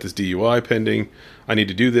 I've got this DUI pending. I need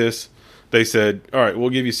to do this." They said, "All right, we'll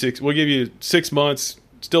give you 6 months.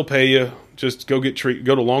 Still pay you. Just go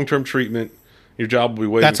go to long-term treatment. Your job will be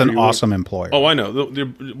waiting." That's an awesome employer. Oh, I know.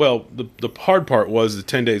 The hard part was that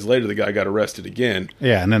 10 days later the guy got arrested again.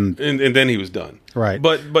 Yeah, and then he was done. Right.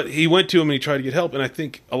 But he went to him and he tried to get help, and I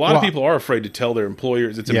think a lot of people are afraid to tell their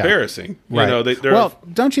employers. It's embarrassing. Right.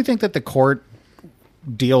 Don't you think that the court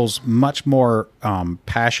deals much more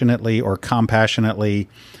passionately or compassionately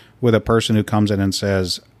with a person who comes in and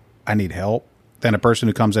says, "I need help," than a person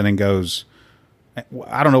who comes in and goes,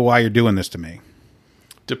 "I don't know why you're doing this to me"?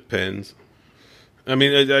 Depends. I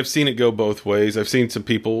mean, I've seen it go both ways. I've seen some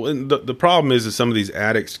people, and the problem is some of these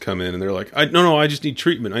addicts come in and they're like, "No, I just need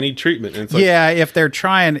treatment. I need treatment." And it's like, yeah, if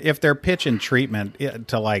they're pitching treatment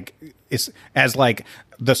to like it's as like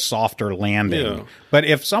the softer landing. Yeah. But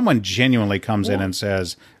if someone genuinely comes in and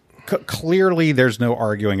says, clearly there's no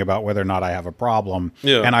arguing about whether or not I have a problem,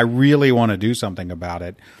 and I really want to do something about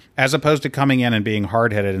it, as opposed to coming in and being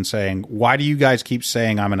hard-headed and saying, "Why do you guys keep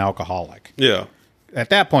saying I'm an alcoholic?" Yeah. At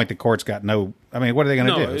that point, the court's got no. I mean, what are they going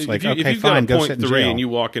to do? It's like, if okay, you've fine, got a go sit in 0.3 jail. and you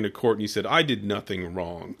walk into court and you said, "I did nothing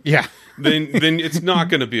wrong," Yeah. then it's not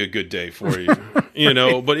going to be a good day for you,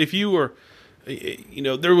 But if you were,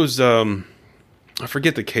 there was, I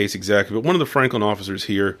forget the case exactly, but one of the Franklin officers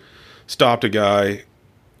here stopped a guy,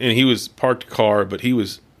 and he was parked a car, but he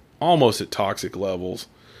was almost at toxic levels,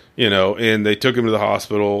 and they took him to the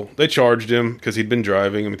hospital. They charged him because he'd been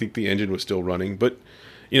driving. I think the engine was still running, but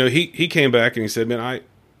he came back and he said, "Man,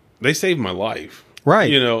 they saved my life."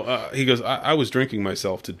 Right. He goes, I was drinking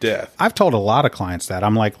myself to death. I've told a lot of clients that.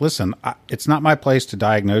 I'm like, listen, it's not my place to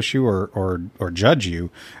diagnose you or judge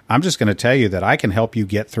you. I'm just going to tell you that I can help you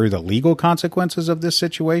get through the legal consequences of this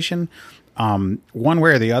situation. One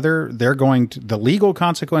way or the other, the legal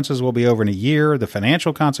consequences will be over in a year. The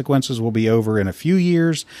financial consequences will be over in a few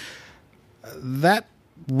years. That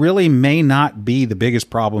really may not be the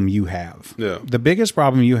biggest problem you have. Yeah. The biggest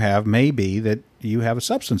problem you have may be that you have a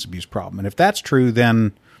substance abuse problem. And if that's true,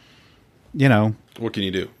 then, what can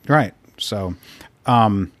you do? Right. So,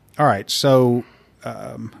 all right. So,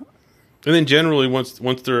 and then generally once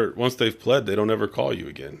they've pled, they don't ever call you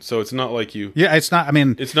again. So it's not like you. Yeah, it's not. I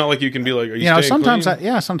mean, it's not like you can be like, "Are you staying sometimes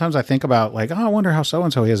clean?" sometimes I think about like, I wonder how so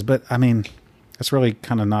and so is, but I mean, that's really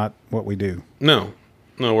kind of not what we do. No,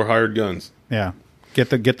 we're hired guns. Yeah. Get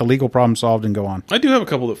the legal problem solved and go on. I do have a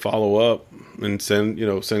couple that follow up and send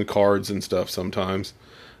cards and stuff sometimes,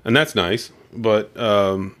 and that's nice. But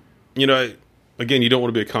again, you don't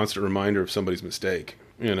want to be a constant reminder of somebody's mistake.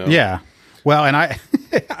 Yeah. Well, and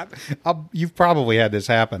you've probably had this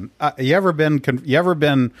happen. You ever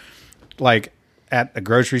been like at a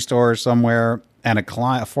grocery store or somewhere, and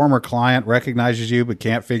a former client recognizes you but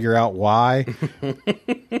can't figure out why?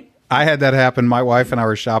 I had that happen. My wife and I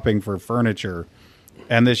were shopping for furniture.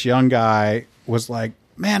 And this young guy was like,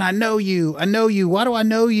 "Man, I know you. Why do I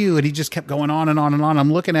know you?" And he just kept going on and on and on.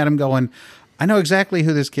 I'm looking at him going, I know exactly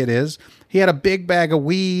who this kid is. He had a big bag of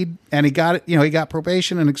weed, and he got it. He got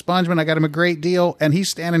probation and expungement. I got him a great deal. And he's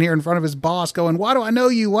standing here in front of his boss going, "Why do I know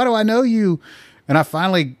you? Why do I know you?" And I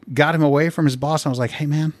finally got him away from his boss. And I was like, "Hey,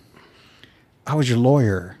 man, I was your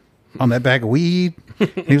lawyer on that bag of weed."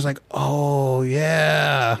 And he was like, "Oh,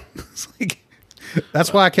 yeah." It's like,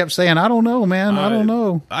 that's why I kept saying, "I don't know, man. I don't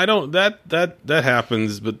know." That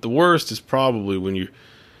happens, but the worst is probably when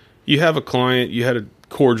you have a client, you had a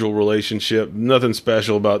cordial relationship, nothing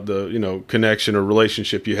special about the connection or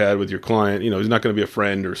relationship you had with your client. He's not going to be a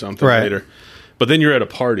friend or something later. But then you're at a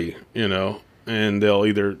party, and they'll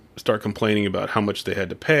either start complaining about how much they had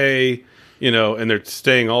to pay, and they're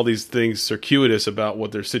saying all these things circuitous about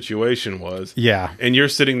what their situation was. Yeah. And you're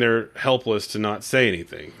sitting there helpless to not say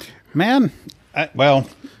anything. Man,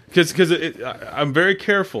 because I'm very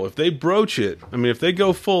careful. If they broach it, if they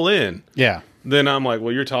go full in, then I'm like,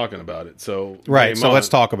 well, you're talking about it, so right. So let's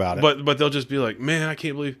talk about it. But they'll just be like, "Man, I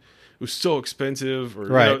can't believe it was so expensive." Or,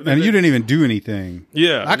 right, and you didn't even do anything.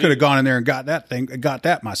 Yeah, I could have gone in there and got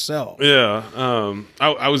that myself. Yeah,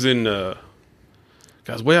 I was in,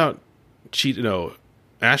 guys, way out,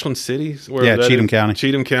 Ashland City, Cheatham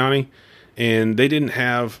County, and they didn't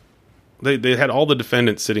have. They had all the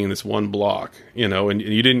defendants sitting in this one block, and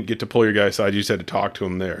you didn't get to pull your guy aside. You just had to talk to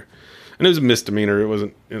him there. And it was a misdemeanor. It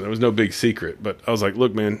wasn't, there was no big secret. But I was like,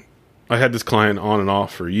 "Look, man, I had this client on and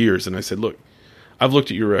off for years." And I said, "Look, I've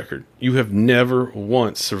looked at your record. You have never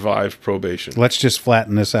once survived probation. Let's just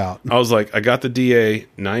flatten this out." I was like, "I got the DA,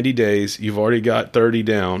 90 days. You've already got 30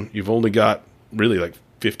 down. You've only got really like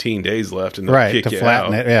 15 days left, and they'll kick to you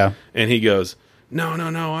flatten out." it, yeah. And he goes,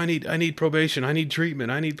 no, I need probation. I need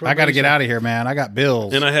treatment. I need probation. I got to get out of here, man. I got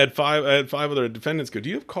bills. And I had five other defendants go, do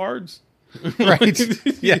you have cards? Right.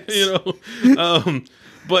 Yes.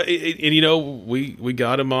 But we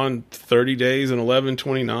got him on 30 days and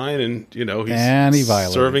 1129, and he's he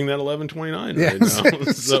violated. serving that 1129 right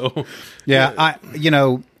now. So yeah,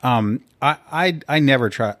 I never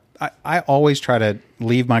try. I always try to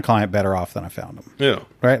leave my client better off than I found them. Yeah.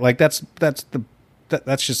 Right. Like that's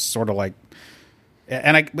just sort of like,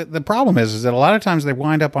 but the problem is that a lot of times they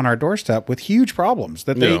wind up on our doorstep with huge problems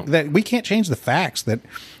that we can't change the facts. That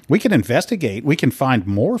we can investigate, we can find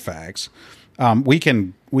more facts, we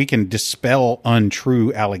can dispel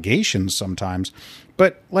untrue allegations sometimes,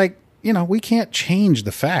 but we can't change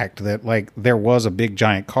the fact that there was a big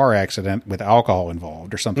giant car accident with alcohol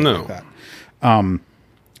involved or something like that.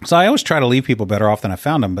 So I always try to leave people better off than I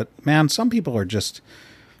found them. But man, some people are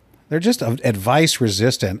they're just advice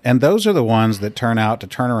resistant. And those are the ones that turn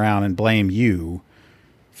around and blame you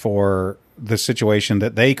for the situation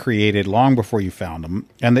that they created long before you found them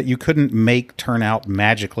and that you couldn't make turn out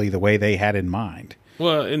magically the way they had in mind.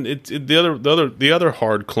 Well, and the other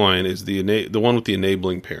hard client is the one with the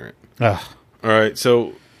enabling parent. Ugh. All right.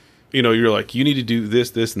 So, you're like, you need to do this,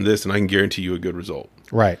 this, and this, and I can guarantee you a good result.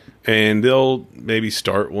 Right. And they'll maybe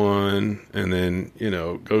start one and then,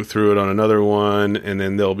 go through it on another one, and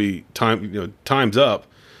then there'll be time's up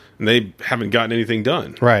and they haven't gotten anything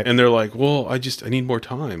done. Right. And they're like, well, I need more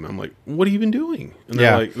time. I'm like, what have you been doing? And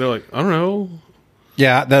they're like, I don't know.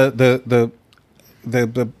 Yeah. The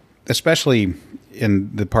especially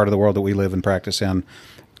in the part of the world that we live and practice in,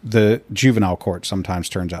 the juvenile court sometimes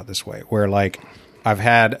turns out this way, where I've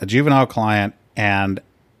had a juvenile client and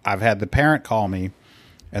I've had the parent call me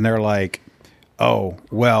and they're like, oh,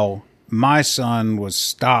 well, my son was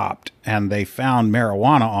stopped and they found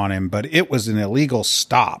marijuana on him, but it was an illegal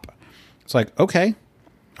stop. It's like, okay,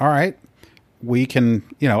 all right. We can,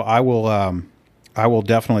 I will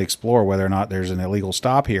definitely explore whether or not there's an illegal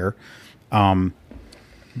stop here.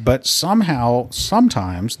 But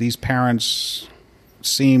sometimes these parents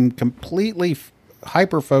seem completely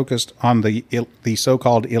hyper-focused on the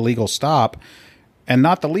so-called illegal stop and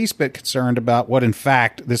not the least bit concerned about what, in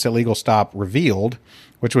fact, this illegal stop revealed,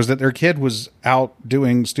 which was that their kid was out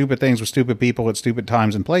doing stupid things with stupid people at stupid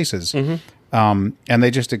times and places. Mm-hmm. And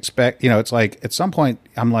they just expect, it's like at some point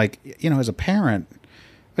I'm like, as a parent,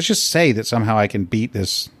 let's just say that somehow I can beat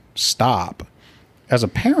this stop. As a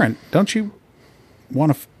parent, don't you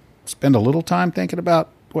want to spend a little time thinking about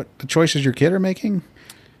what the choices your kid are making?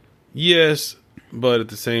 Yes, but at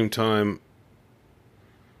the same time,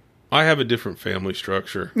 I have a different family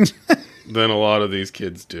structure than a lot of these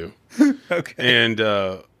kids do. Okay. And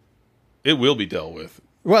it will be dealt with.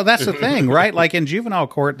 Well, that's the thing, right? Like in juvenile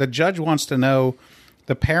court, the judge wants to know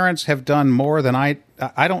the parents have done more than I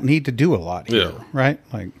don't need to do a lot here, right?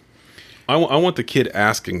 Like, I want the kid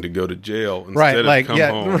asking to go to jail instead of come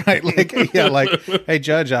home. Right, hey,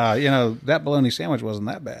 Judge, that bologna sandwich wasn't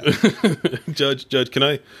that bad. Judge, can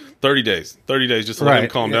I 30 days just to let him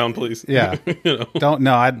calm down, please? Yeah.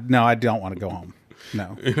 I don't want to go home.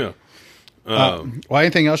 No. Yeah. Well,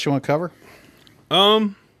 anything else you want to cover?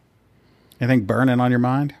 Anything burning on your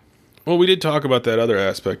mind? Well, we did talk about that other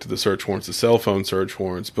aspect of the search warrants, the cell phone search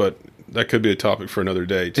warrants, but that could be a topic for another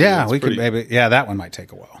day, too. Yeah, could maybe. Yeah, that one might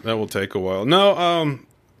take a while. That will take a while. No,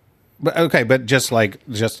 but okay, but just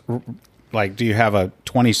do you have a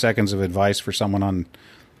 20 seconds of advice for someone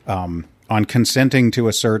on consenting to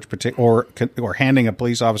a search, or handing a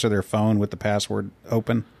police officer their phone with the password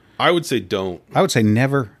open? I would say don't. I would say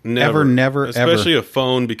never. Especially a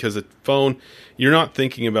phone, because a phone, you're not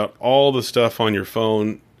thinking about all the stuff on your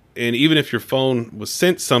phone. And even if your phone was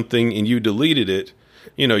sent something and you deleted it,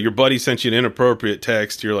 your buddy sent you an inappropriate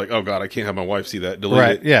text. You're like, oh God, I can't have my wife see that.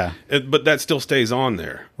 Delete it. Yeah. But that still stays on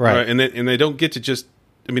there. Right. And they don't get to just,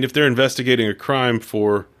 if they're investigating a crime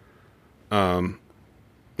for, I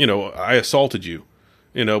assaulted you.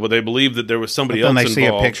 But they believe that there was somebody else involved. Then they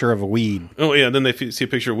see a picture of a weed. Oh, yeah. Then they see a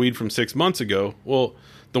picture of weed from 6 months ago. Well,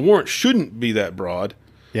 the warrant shouldn't be that broad.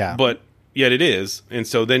 Yeah. But yet it is. And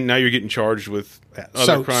so then now you're getting charged with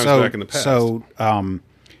other crimes back in the past. So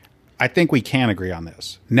I think we can agree on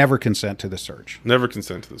this. Never consent to the search. Never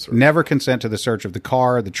consent to the search. Never consent to the search of the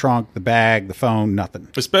car, the trunk, the bag, the phone, nothing.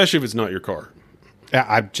 Especially if it's not your car.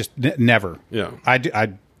 I just never. Yeah.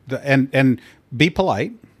 And be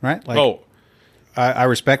polite, right? I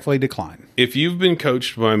respectfully decline. If you've been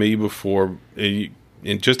coached by me before, and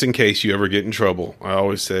just in case you ever get in trouble, I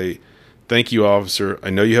always say, thank you, officer. I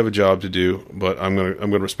know you have a job to do, but I'm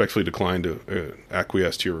gonna respectfully decline to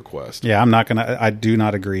acquiesce to your request. Yeah, I do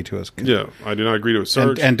not agree to a. Yeah, I do not agree to a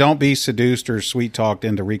search. And don't be seduced or sweet talked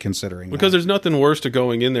into reconsidering. Because there's nothing worse to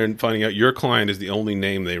going in there and finding out your client is the only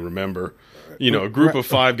name they remember. A group of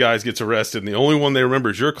 5 guys gets arrested, and the only one they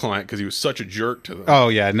remember is your client because he was such a jerk to them. Oh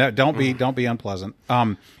yeah, no, don't be unpleasant.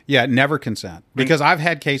 Yeah, never consent, because I've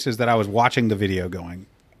had cases that I was watching the video going,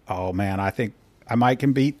 oh man, I think I might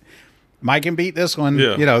can beat this one.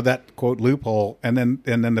 Yeah. That quote loophole, and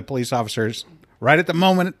then the police officers right at the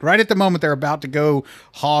moment they're about to go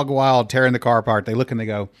hog wild tearing the car apart, they look and they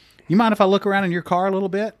go, you mind if I look around in your car a little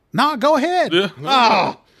bit? No, go ahead. Yeah.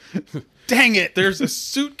 Oh. Dang it. There's a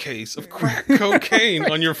suitcase of crack cocaine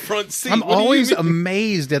on your front seat. I'm always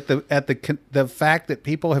amazed at the fact that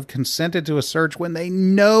people have consented to a search when they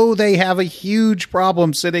know they have a huge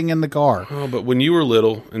problem sitting in the car. Oh, but when you were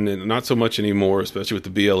little, and then not so much anymore, especially with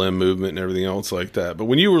the BLM movement and everything else like that, but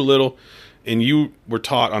when you were little and you were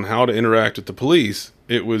taught on how to interact with the police,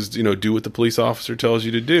 it was, do what the police officer tells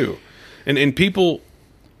you to do. And people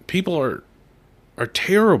are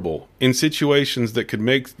terrible in situations that could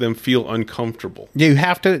make them feel uncomfortable. You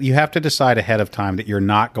have to decide ahead of time that you're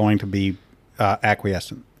not going to be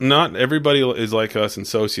acquiescent. Not everybody is like us and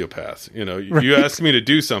sociopaths. Right. You ask me to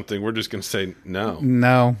do something, we're just going to say no.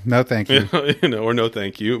 No, thank you. Or no,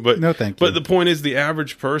 thank you. But no, thank you. But the point is, the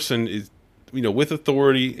average person is, with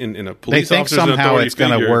authority in a police they think officer's somehow authority it's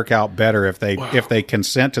going to figure, work out better if they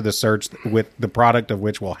consent to the search with the product of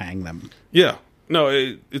which will hang them. Yeah. No,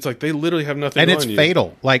 it's like they literally have nothing on you. And it's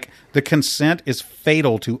fatal. Like, the consent is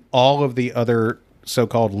fatal to all of the other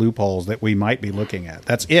so-called loopholes that we might be looking at.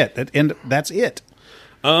 That's it. That's it.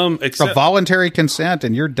 Except a voluntary consent,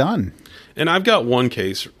 and you're done. And I've got one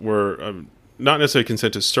case where, not necessarily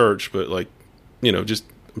consent to search, but just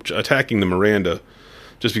attacking the Miranda,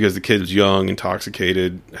 just because the kid was young,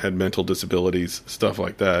 intoxicated, had mental disabilities, stuff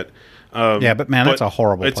like that. But man, that's a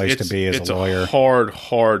horrible place to be as a lawyer. It's a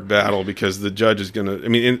hard battle, because the judge is going to,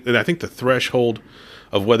 and I think the threshold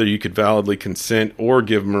of whether you could validly consent or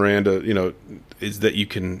give Miranda, is that you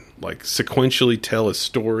can sequentially tell a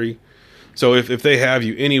story. So if they have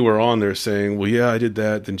you anywhere on there saying, well, yeah, I did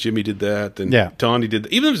that, then Jimmy did that, then Donnie did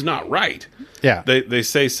that, even if it's not right. Yeah. They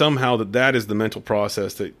say somehow that is the mental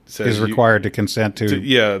process that says is required to consent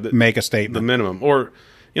to make a statement. The minimum. Or,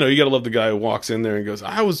 you got to love the guy who walks in there and goes,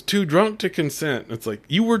 I was too drunk to consent. It's like,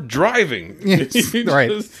 you were driving. Yes,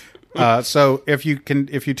 right. So if you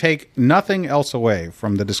take nothing else away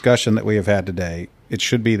from the discussion that we have had today, it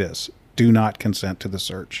should be this: do not consent to the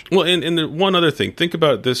search. Well, and the one other thing, think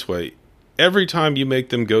about it this way. Every time you make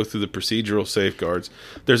them go through the procedural safeguards,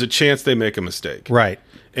 there's a chance they make a mistake. Right.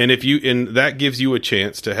 And that gives you a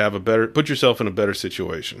chance to put yourself in a better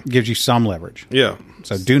situation. Gives you some leverage. Yeah.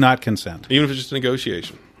 So do not consent. Even if it's just a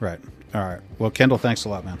negotiation. Right. All right. Well, Kendall, thanks a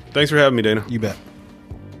lot, man. Thanks for having me, Dana. You bet.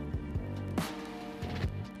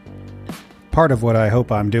 Part of what I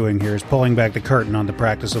hope I'm doing here is pulling back the curtain on the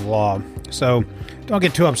practice of law. So don't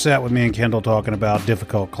get too upset with me and Kendall talking about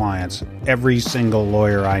difficult clients. Every single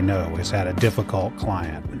lawyer I know has had a difficult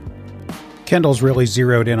client. Kendall's really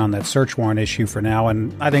zeroed in on that search warrant issue for now,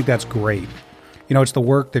 and I think that's great. It's the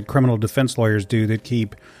work that criminal defense lawyers do that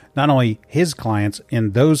keep not only his clients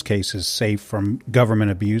in those cases safe from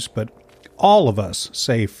government abuse, but all of us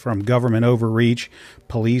safe from government overreach,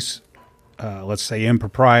 police, let's say,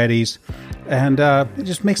 improprieties, and it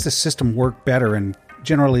just makes the system work better and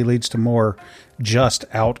generally leads to more just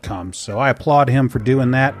outcomes. So I applaud him for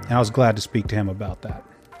doing that, and I was glad to speak to him about that.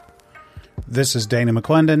 This is Dana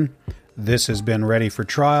McClendon. This has been Ready for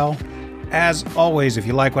Trial. As always, if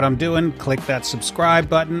you like what I'm doing, click that subscribe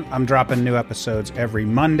button. I'm dropping new episodes every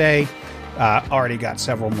Monday. Already got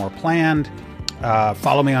several more planned.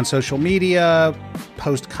 Follow me on social media.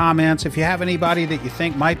 Post comments. If you have anybody that you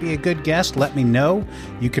think might be a good guest, let me know.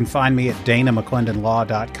 You can find me at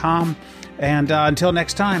danamcclendonlaw.com. And until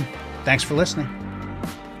next time, thanks for listening.